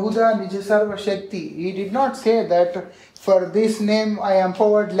Kari Bahuda Nija Sarva Shakti. He did not say that for this name I am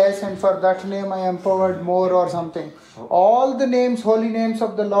empowered less and for that name I am empowered more or something. All the names, holy names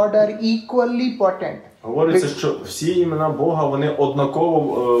of the Lord are equally potent. Говориться, що всі імена Бога, вони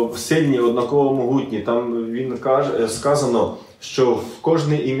однаково сильні, однаково могутні. Там сказано, що в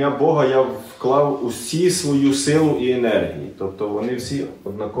кожне ім'я Бога я вклав усі свою силу і енергію. Тобто вони всі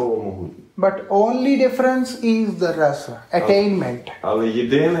однаково могутні. But only difference is the rasa, attainment. Але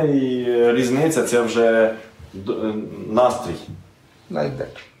єдина різниця – це вже настрій. Like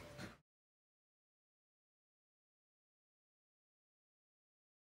that.